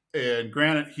 and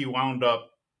granted, he wound up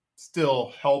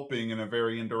still helping in a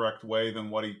very indirect way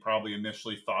than what he probably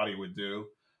initially thought he would do.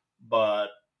 But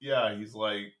yeah, he's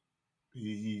like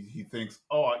he thinks,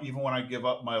 oh, even when I give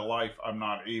up my life, I'm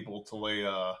not able to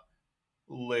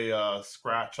lay a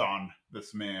scratch on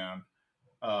this man.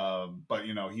 But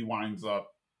he winds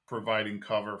up providing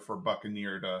cover for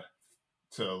Buccaneer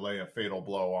to lay a fatal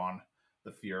blow on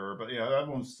the Fuhrer. But yeah, that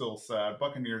one's still sad.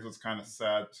 Buccaneers is kind of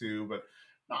sad too, but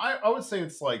no, I would say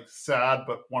it's like sad,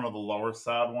 but one of the lower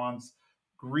sad ones.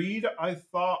 Greed, I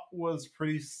thought was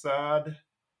pretty sad,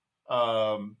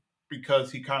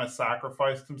 because he kind of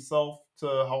sacrificed himself to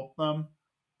help them.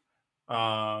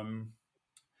 Um,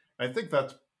 I think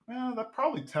that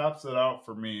probably taps it out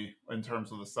for me in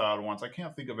terms of the sad ones. I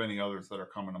can't think of any others that are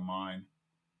coming to mind.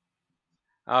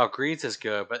 Oh, Greed's is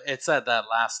good, but it's at that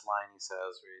last line he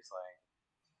says where he's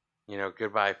like,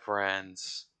 goodbye,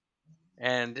 friends.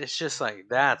 And it's just like,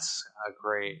 that's a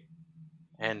great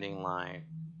ending line.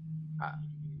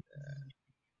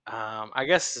 Uh, I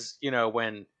guess,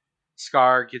 when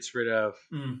Scar gets rid of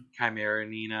Mm, Chimera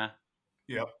Nina,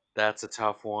 yep. that's a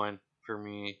tough one for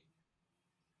me.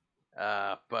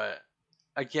 But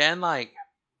again, like,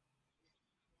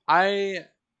 I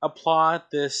applaud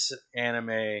this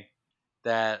anime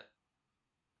that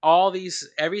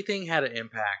everything had an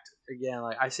impact. Again,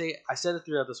 like I said it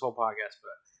throughout this whole podcast,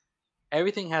 but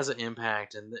everything has an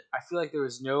impact, and I feel like there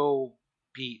was no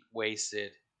beat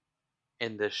wasted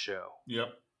in this show.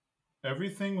 Yep.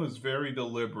 Everything was very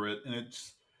deliberate, and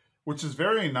it's which is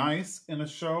very nice in a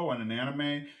show and an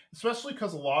anime, especially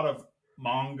because a lot of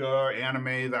manga,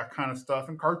 anime, that kind of stuff,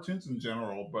 and cartoons in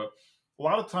general. But a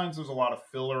lot of times there's a lot of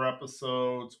filler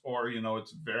episodes, or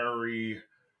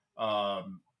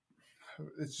um,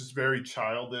 it's just very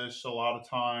childish a lot of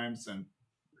times, and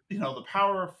the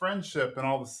power of friendship, and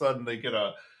all of a sudden they get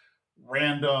a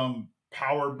random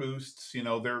power boosts.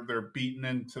 They're beaten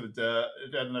into the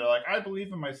dead, and they're like, "I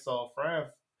believe in myself, or I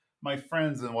have my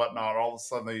friends and whatnot." All of a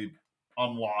sudden, they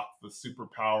unlock the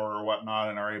superpower or whatnot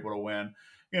and are able to win.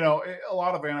 A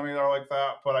lot of anime are like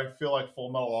that, but I feel like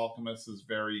Full Metal Alchemist is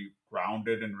very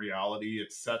grounded in reality.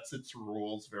 It sets its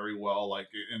rules very well, like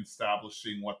in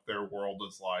establishing what their world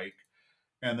is like,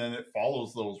 and then it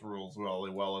follows those rules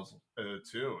really well as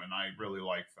too, and I really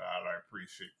like that. I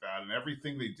appreciate that, and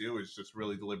everything they do is just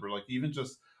really deliberate, like even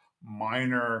just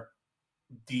minor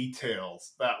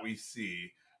details that we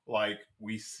see, like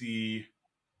we see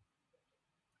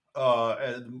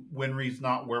Winry's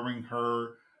not wearing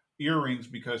her earrings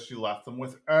because she left them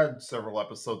with Ed several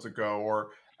episodes ago,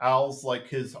 or Al's like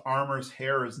his armor's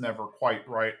hair is never quite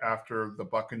right after the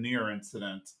Buccaneer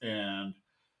incident, and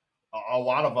a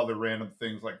lot of other random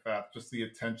things like that. Just the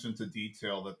attention to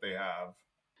detail that they have.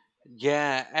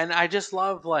 Yeah, and I just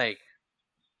love like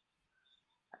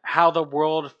how the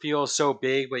world feels so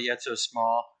big but yet so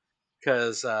small.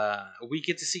 because we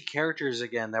get to see characters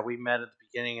again that we met at the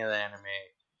beginning of the anime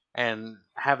and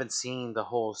haven't seen the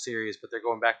whole series, but they're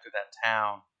going back to that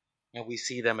town, and we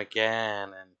see them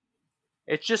again, and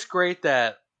it's just great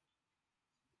that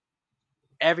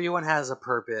everyone has a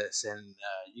purpose, and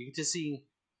you get to see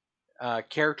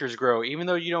characters grow. Even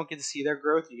though you don't get to see their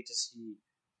growth, you get to see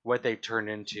what they turn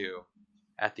into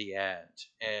at the end.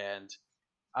 And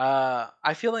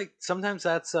I feel like sometimes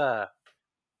that's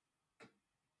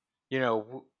you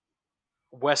know,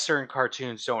 Western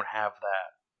cartoons don't have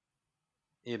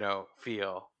that,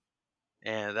 feel,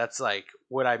 and that's like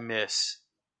what I miss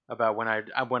about when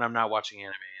I'm not watching anime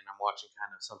and I'm watching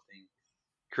kind of something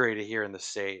created here in the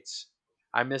states.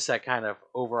 I miss that kind of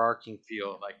overarching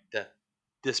feel like that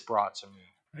this brought to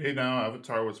me. Hey, now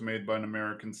Avatar was made by an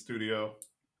American studio.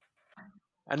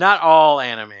 And not all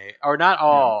anime or not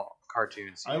Yeah. all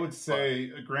cartoons I even, would but say,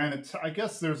 granted, I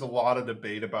guess there's a lot of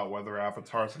debate about whether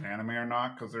Avatar's an anime or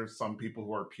not, because there's some people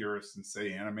who are purists and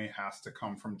say anime has to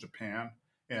come from Japan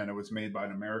and it was made by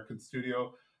an American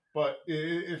studio. But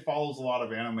it follows a lot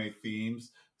of anime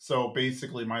themes. So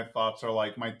basically, my thoughts are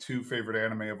like my two favorite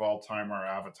anime of all time are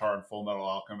Avatar and Full Metal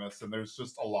Alchemist, and there's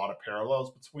just a lot of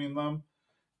parallels between them.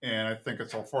 And I think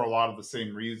it's all for a lot of the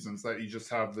same reasons that you just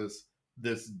have this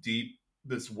deep,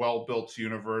 this well built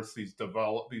universe, these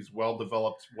well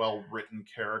developed, well written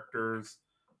characters,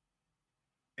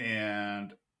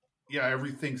 and yeah,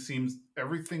 everything seems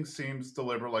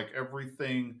deliberate. Like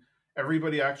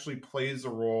everybody actually plays a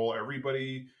role.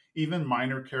 Everybody, even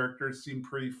minor characters, seem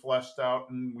pretty fleshed out,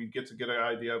 and we get an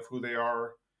idea of who they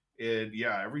are. And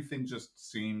yeah, everything's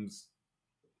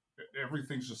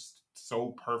just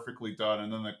so perfectly done,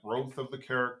 and then the growth of the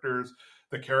characters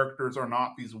are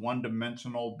not these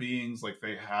one-dimensional beings, like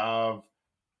they have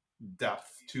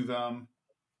depth to them.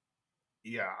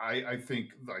 Yeah, I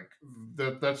think like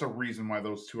that's a reason why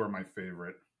those two are my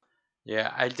favorite.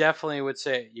 yeah, I definitely would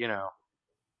say,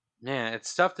 man,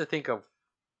 it's tough to think of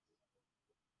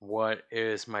what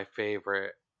is my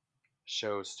favorite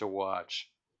shows to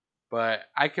watch. But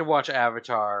I could watch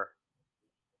Avatar,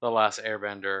 The Last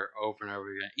Airbender over and over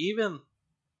again. Even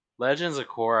Legends of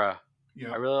Korra,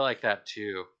 I Yeah, really like that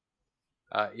too.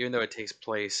 Even though it takes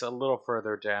place a little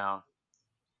further down,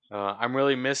 I'm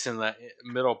really missing that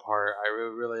middle part. I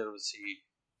really love to see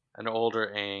an older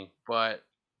Aang, but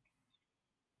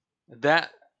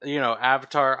that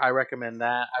Avatar, I recommend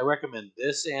that. I recommend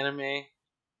this anime.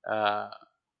 Uh,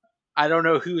 I don't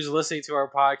know who's listening to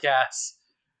our podcast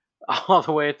all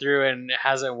the way through and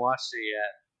hasn't watched it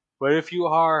yet, but if you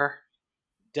are,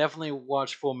 definitely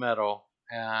watch Full Metal.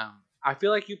 I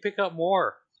feel like you pick up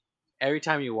more every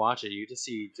time you watch it. You just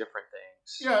see different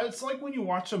things. yeah, it's like when you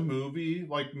watch a movie,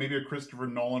 like maybe a Christopher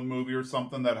Nolan movie or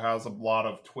something that has a lot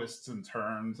of twists and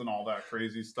turns and all that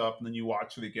crazy stuff, and then you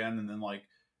watch it again, and then like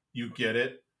you get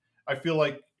it. I feel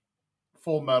like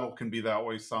Full Metal can be that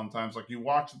way sometimes. Like you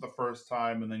watch it the first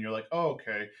time and then you're like, oh,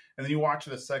 okay. And then you watch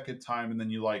it a second time and then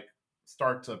you like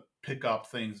start to pick up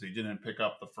things that you didn't pick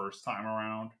up the first time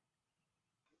around.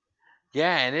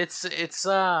 Yeah, and it's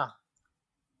yeah,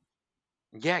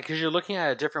 because you're looking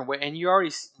at a different way, and you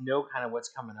already know kind of what's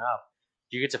coming up.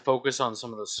 You get to focus on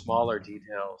some of the smaller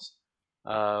details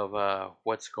of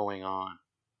what's going on.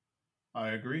 I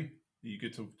agree. You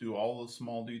get to do all those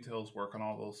small details, work on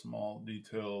all those small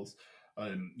details,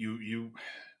 and you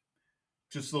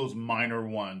just those minor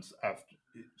ones after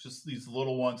just these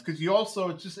little ones because you also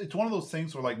it's one of those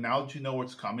things where like now that you know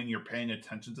what's coming you're paying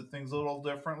attention to things a little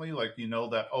differently, like you know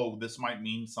that oh this might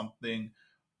mean something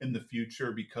in the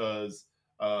future because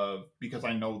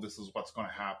I know this is what's going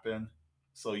to happen,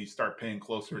 so you start paying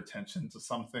closer attention to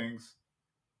some things.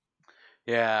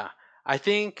 Yeah, I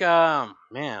think,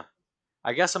 man,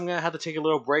 I guess I'm gonna have to take a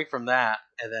little break from that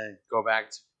and then go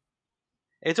back to.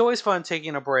 It's always fun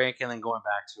taking a break and then going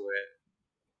back to it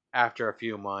after a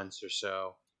few months or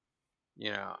so.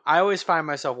 I always find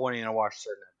myself wanting to watch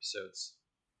certain episodes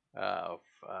of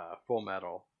Full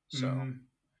Metal. So Hmm.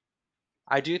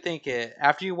 I do think it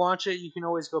after you watch it, you can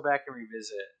always go back and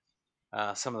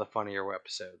revisit some of the funnier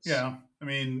episodes. Yeah, I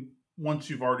mean, once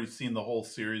you've already seen the whole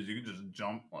series, you can just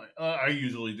jump. Like I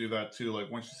usually do that too. Like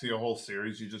once you see a whole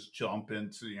series, you just jump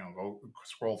into go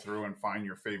scroll through and find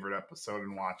your favorite episode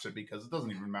and watch it because it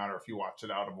doesn't even matter if you watch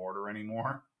it out of order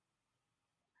anymore.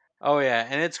 Oh yeah,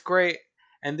 and it's great.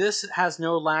 And this has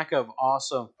no lack of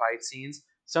awesome fight scenes.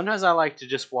 Sometimes I like to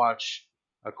just watch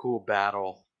a cool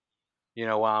battle,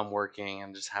 while I'm working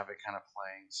and just have it kind of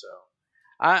playing. So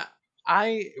I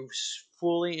I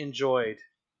fully enjoyed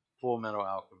Full Metal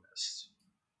Alchemist.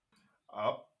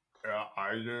 Yeah,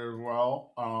 I did as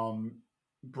well.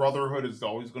 Brotherhood is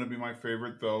always going to be my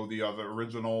favorite, though the other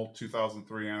original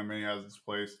 2003 anime has its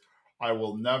place. I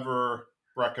will never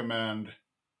recommend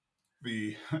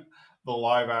the the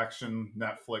live action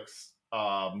Netflix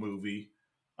movie.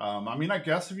 I mean, I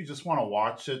guess if you just want to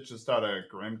watch it just out of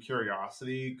grim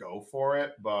curiosity, go for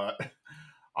it. But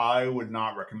I would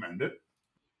not recommend it.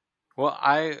 Well,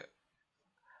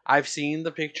 I've seen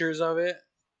the pictures of it.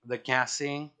 The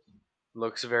casting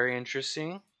looks very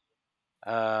interesting.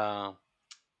 Uh,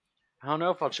 I don't know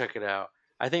if I'll check it out.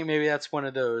 I think maybe that's one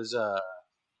of those.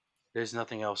 There's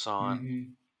nothing else on. Hmm.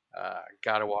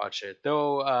 Gotta watch it.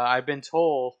 Though I've been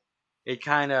told it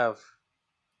kind of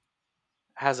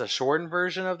has a shortened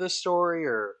version of this story,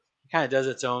 or kind of does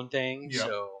its own thing. Yep.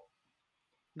 So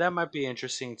that might be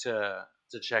interesting to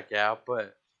check out.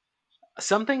 But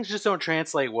some things just don't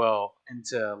translate well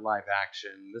into live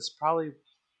action. This probably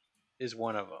is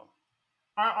one of them.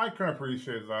 I can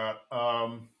appreciate that.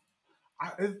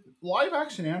 Live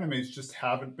action animes just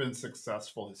haven't been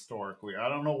successful historically. I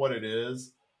don't know what it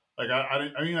is. Like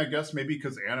I mean, I guess maybe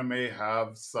because anime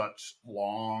have such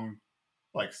long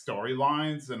like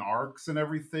storylines and arcs and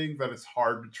everything that it's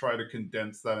hard to try to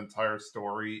condense that entire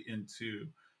story into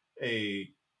a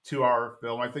 2 hour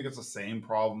film. I think it's the same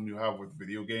problem you have with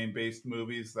video game based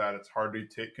movies, that it's hard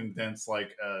to condense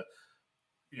like a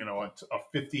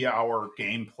 50-hour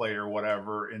gameplay or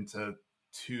whatever into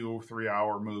 2 3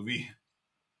 hour movie.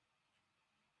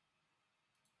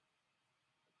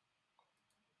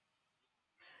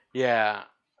 Yeah,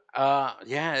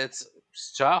 yeah, it's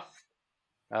tough.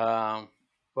 Um,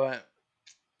 but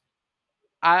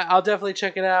I'll definitely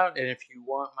check it out. And if you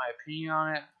want my opinion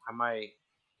on it, I might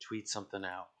tweet something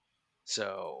out.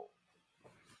 So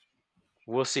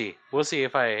we'll see. We'll see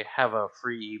if I have a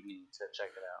free evening to check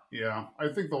it out. Yeah,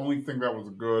 I think the only thing that was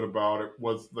good about it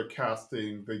was the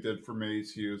casting they did for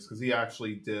Maze Hughes, because he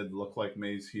actually did look like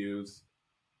Maze Hughes.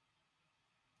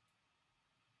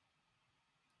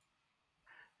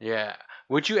 Yeah.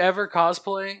 Would you ever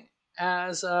cosplay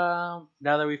as now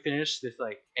that we finished with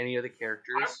like any of the I,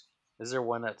 characters? Is there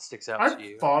one that sticks out I've to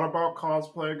you? thought about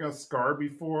cosplaying as Scar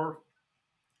before,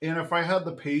 and if I had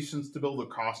the patience to build a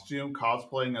costume,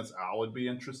 cosplaying as Al would be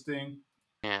interesting.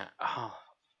 Yeah. Oh,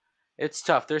 it's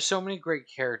tough. There's so many great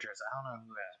characters. I don't know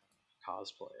who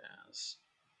to cosplay as.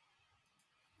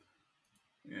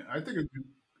 Yeah, I think it'd be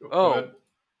good. Oh,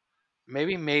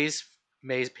 maybe Maze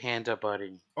Panda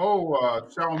Buddy. Oh,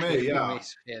 Xiaomei, Maybe yeah.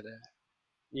 Maze Panda.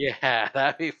 Yeah,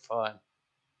 that'd be fun.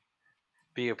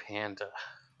 Be a panda.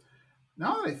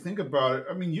 Now that I think about it,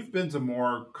 I mean, you've been to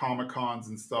more Comic Cons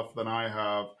and stuff than I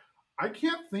have. I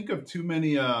can't think of too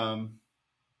many times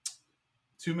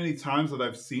that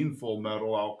I've seen Full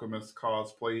Metal Alchemist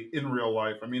cosplay in real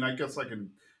life. I mean, I guess I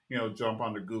can, jump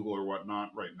onto Google or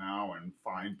whatnot right now and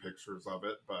find pictures of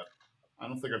it, but I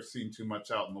don't think I've seen too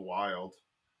much out in the wild.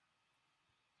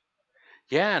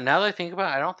 Yeah, now that I think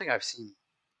about it, I don't think I've seen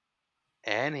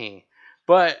any.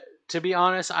 But to be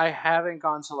honest, I haven't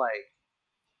gone to like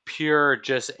pure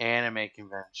just anime That's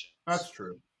conventions.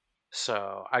 true.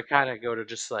 So I kind of go to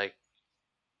just like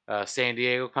San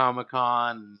Diego Comic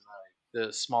Con, like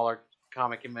the smaller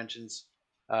comic conventions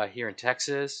here in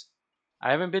Texas.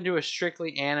 I haven't been to a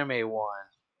strictly anime one,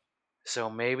 so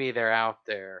maybe they're out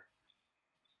there.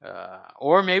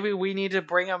 Or maybe we need to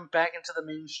bring them back into the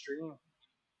mainstream.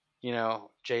 You know,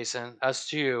 Jason, us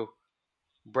two,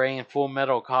 bringing Full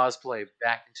Metal cosplay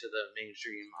back into the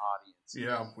mainstream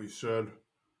Yeah, audiences. we should.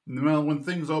 Well, when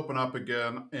things open up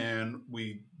again and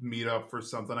we meet up for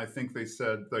something, I think they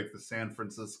said like the San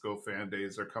Francisco fan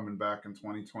days are coming back in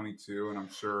 2022, and I'm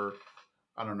sure.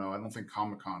 I don't know. I don't think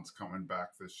Comic Con's coming back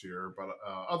this year, but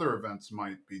other events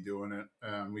might be doing it,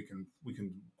 and we can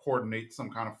coordinate some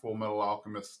kind of Full Metal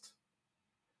Alchemist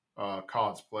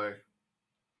cosplay.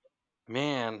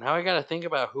 Man, now I gotta think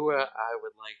about who I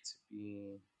would like to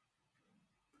be.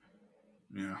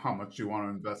 Yeah, how much you want to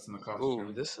invest in the Ooh,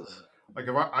 costume? this is Like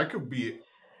if I could be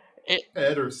it.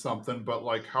 Ed or something, but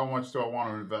like how much do I want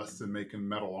to invest in making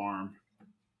Metal Arm?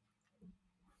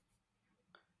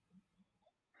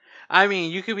 I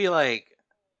mean, you could be like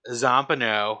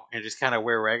Zampano and just kind of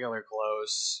wear regular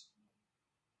clothes.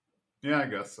 Yeah, I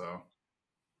guess so.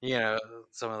 You know,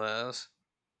 some of those.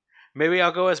 Maybe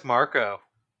I'll go as Marco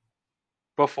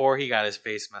before he got his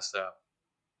face messed up.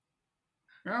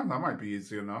 Yeah, that might be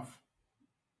easy enough.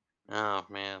 Oh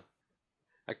man,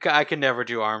 I can never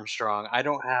do Armstrong. I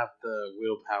don't have the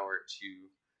willpower to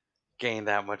gain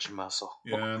that much muscle.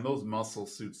 Yeah, and those muscle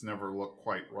suits never look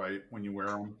quite right when you wear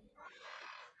them.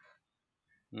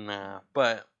 Nah,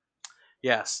 but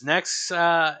yes, next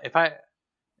if I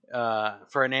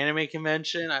for an anime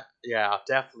convention, yeah, I'll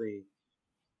definitely.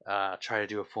 try to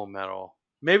do a Full Metal.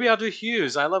 Maybe I'll do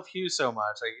Hughes. I love Hughes so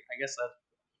much. I guess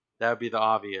that would be the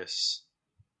obvious.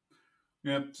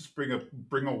 Yeah, just bring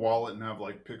a wallet and have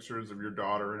like pictures of your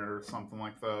daughter in it or something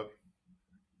like that.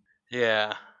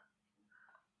 Yeah.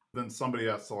 Then somebody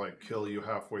has to like kill you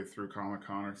halfway through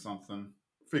Comic-Con or something,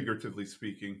 figuratively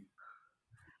speaking.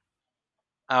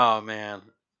 Oh man.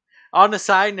 On the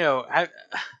side note,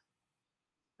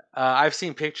 I've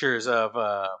seen pictures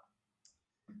of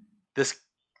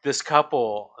this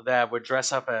couple that would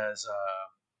dress up as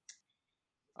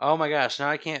oh my gosh, now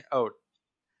I can't. Oh,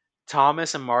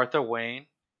 Thomas and Martha Wayne,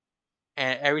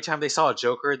 and every time they saw a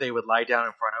Joker, they would lie down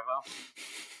in front of him.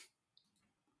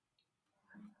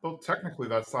 Well, technically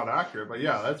that's not accurate, but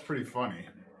yeah, that's pretty funny.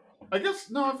 I guess,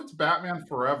 no, if it's Batman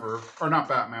Forever, or not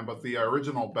Batman, but the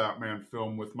original Batman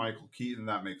film with Michael Keaton,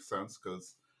 that makes sense,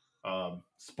 because,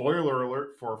 spoiler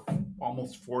alert for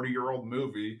almost 40-year-old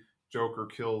movie, Joker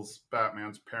kills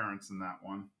Batman's parents in that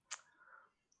one.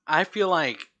 I feel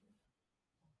like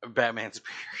Batman's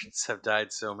parents have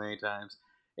died so many times.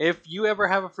 If you ever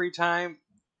have a free time,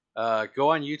 go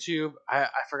on YouTube. I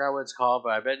forgot what it's called,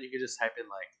 but I bet you could just type in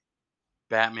like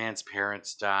Batman's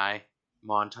parents die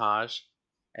montage,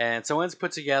 and someone's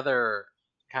put together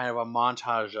kind of a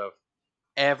montage of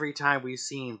every time we've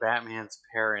seen Batman's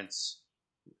parents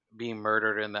being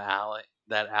murdered in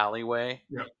that alleyway.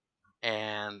 Yep.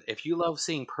 And if you love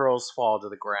seeing pearls fall to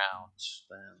the ground,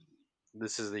 then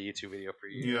this is the YouTube video for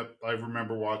you. Yep, I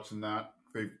remember watching that.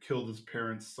 They've killed his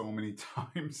parents so many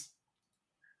times.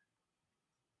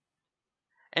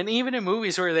 And even in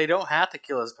movies where they don't have to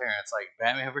kill his parents, like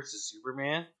Batman vs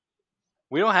Superman,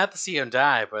 we don't have to see him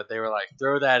die, but they were like,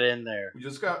 throw that in there. We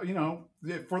just got,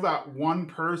 for that one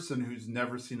person who's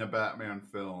never seen a Batman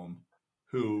film,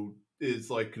 who is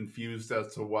like confused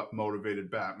as to what motivated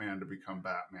Batman to become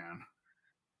Batman.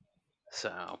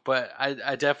 So, but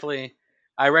I definitely,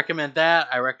 I recommend that.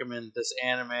 I recommend this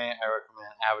anime. I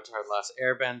recommend Avatar: The Last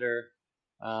Airbender.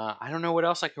 I don't know what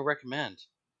else I could recommend.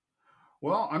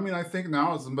 Well, I mean, I think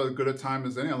now is as good a time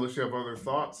as any, unless you have other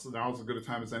thoughts. Now is as good a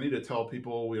time as any to tell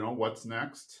people, what's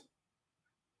next.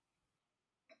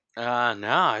 No,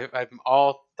 I'm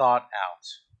all thought out.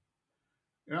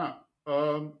 Yeah.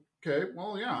 Okay.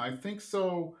 Well, yeah, I think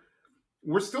so.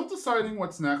 We're still deciding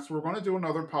what's next. We're going to do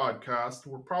another podcast.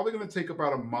 We're probably going to take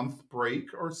about a month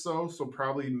break or so. So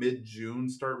probably mid-June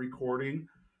start recording.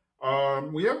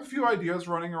 We have a few ideas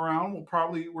running around.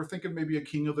 We're thinking maybe a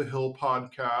King of the Hill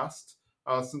podcast.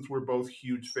 Since we're both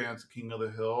huge fans of King of the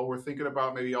Hill, we're thinking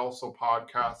about maybe also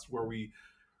podcasts where we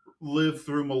live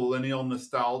through millennial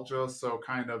nostalgia. So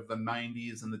kind of the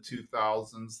 90s and the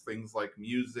 2000s, things like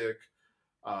music,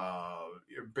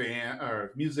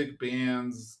 music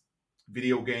bands,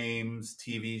 video games,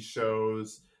 TV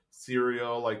shows,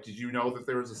 cereal. Like, did you know that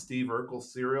there was a Steve Urkel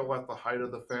cereal at the height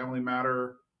of the Family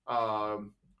Matter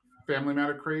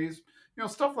craze?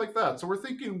 Stuff like that. So we're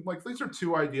thinking like these are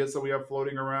two ideas that we have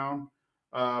floating around.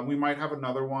 We might have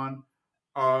another one.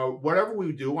 Whatever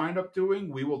we do wind up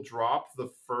doing, we will drop the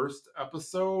first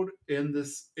episode in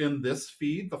this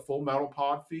feed, the Full Metal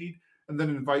Pod feed, and then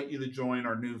invite you to join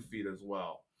our new feed as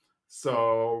well.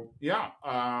 So yeah,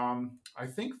 I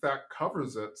think that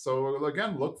covers it. So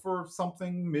again, look for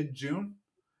something mid-June.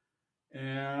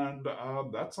 And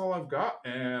that's all I've got.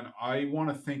 And I want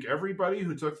to thank everybody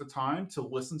who took the time to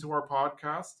listen to our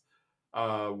podcast.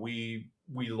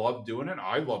 We love doing it.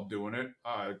 I love doing it.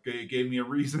 It gave me a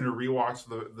reason to rewatch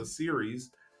the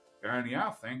series. And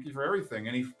yeah, thank you for everything.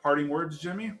 Any parting words,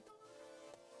 Jimmy?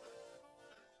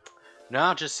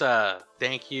 No, just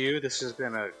thank you. This has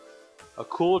been a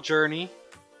cool journey.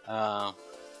 Yeah,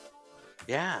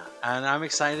 and I'm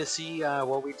excited to see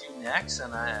what we do next.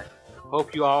 And I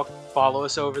hope you all follow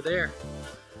us over there.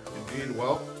 Indeed.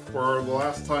 Well, for the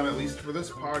last time, at least for this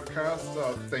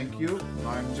podcast, thank you.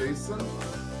 I'm Jason.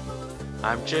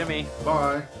 I'm Jimmy.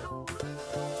 Bye.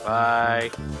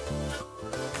 Bye.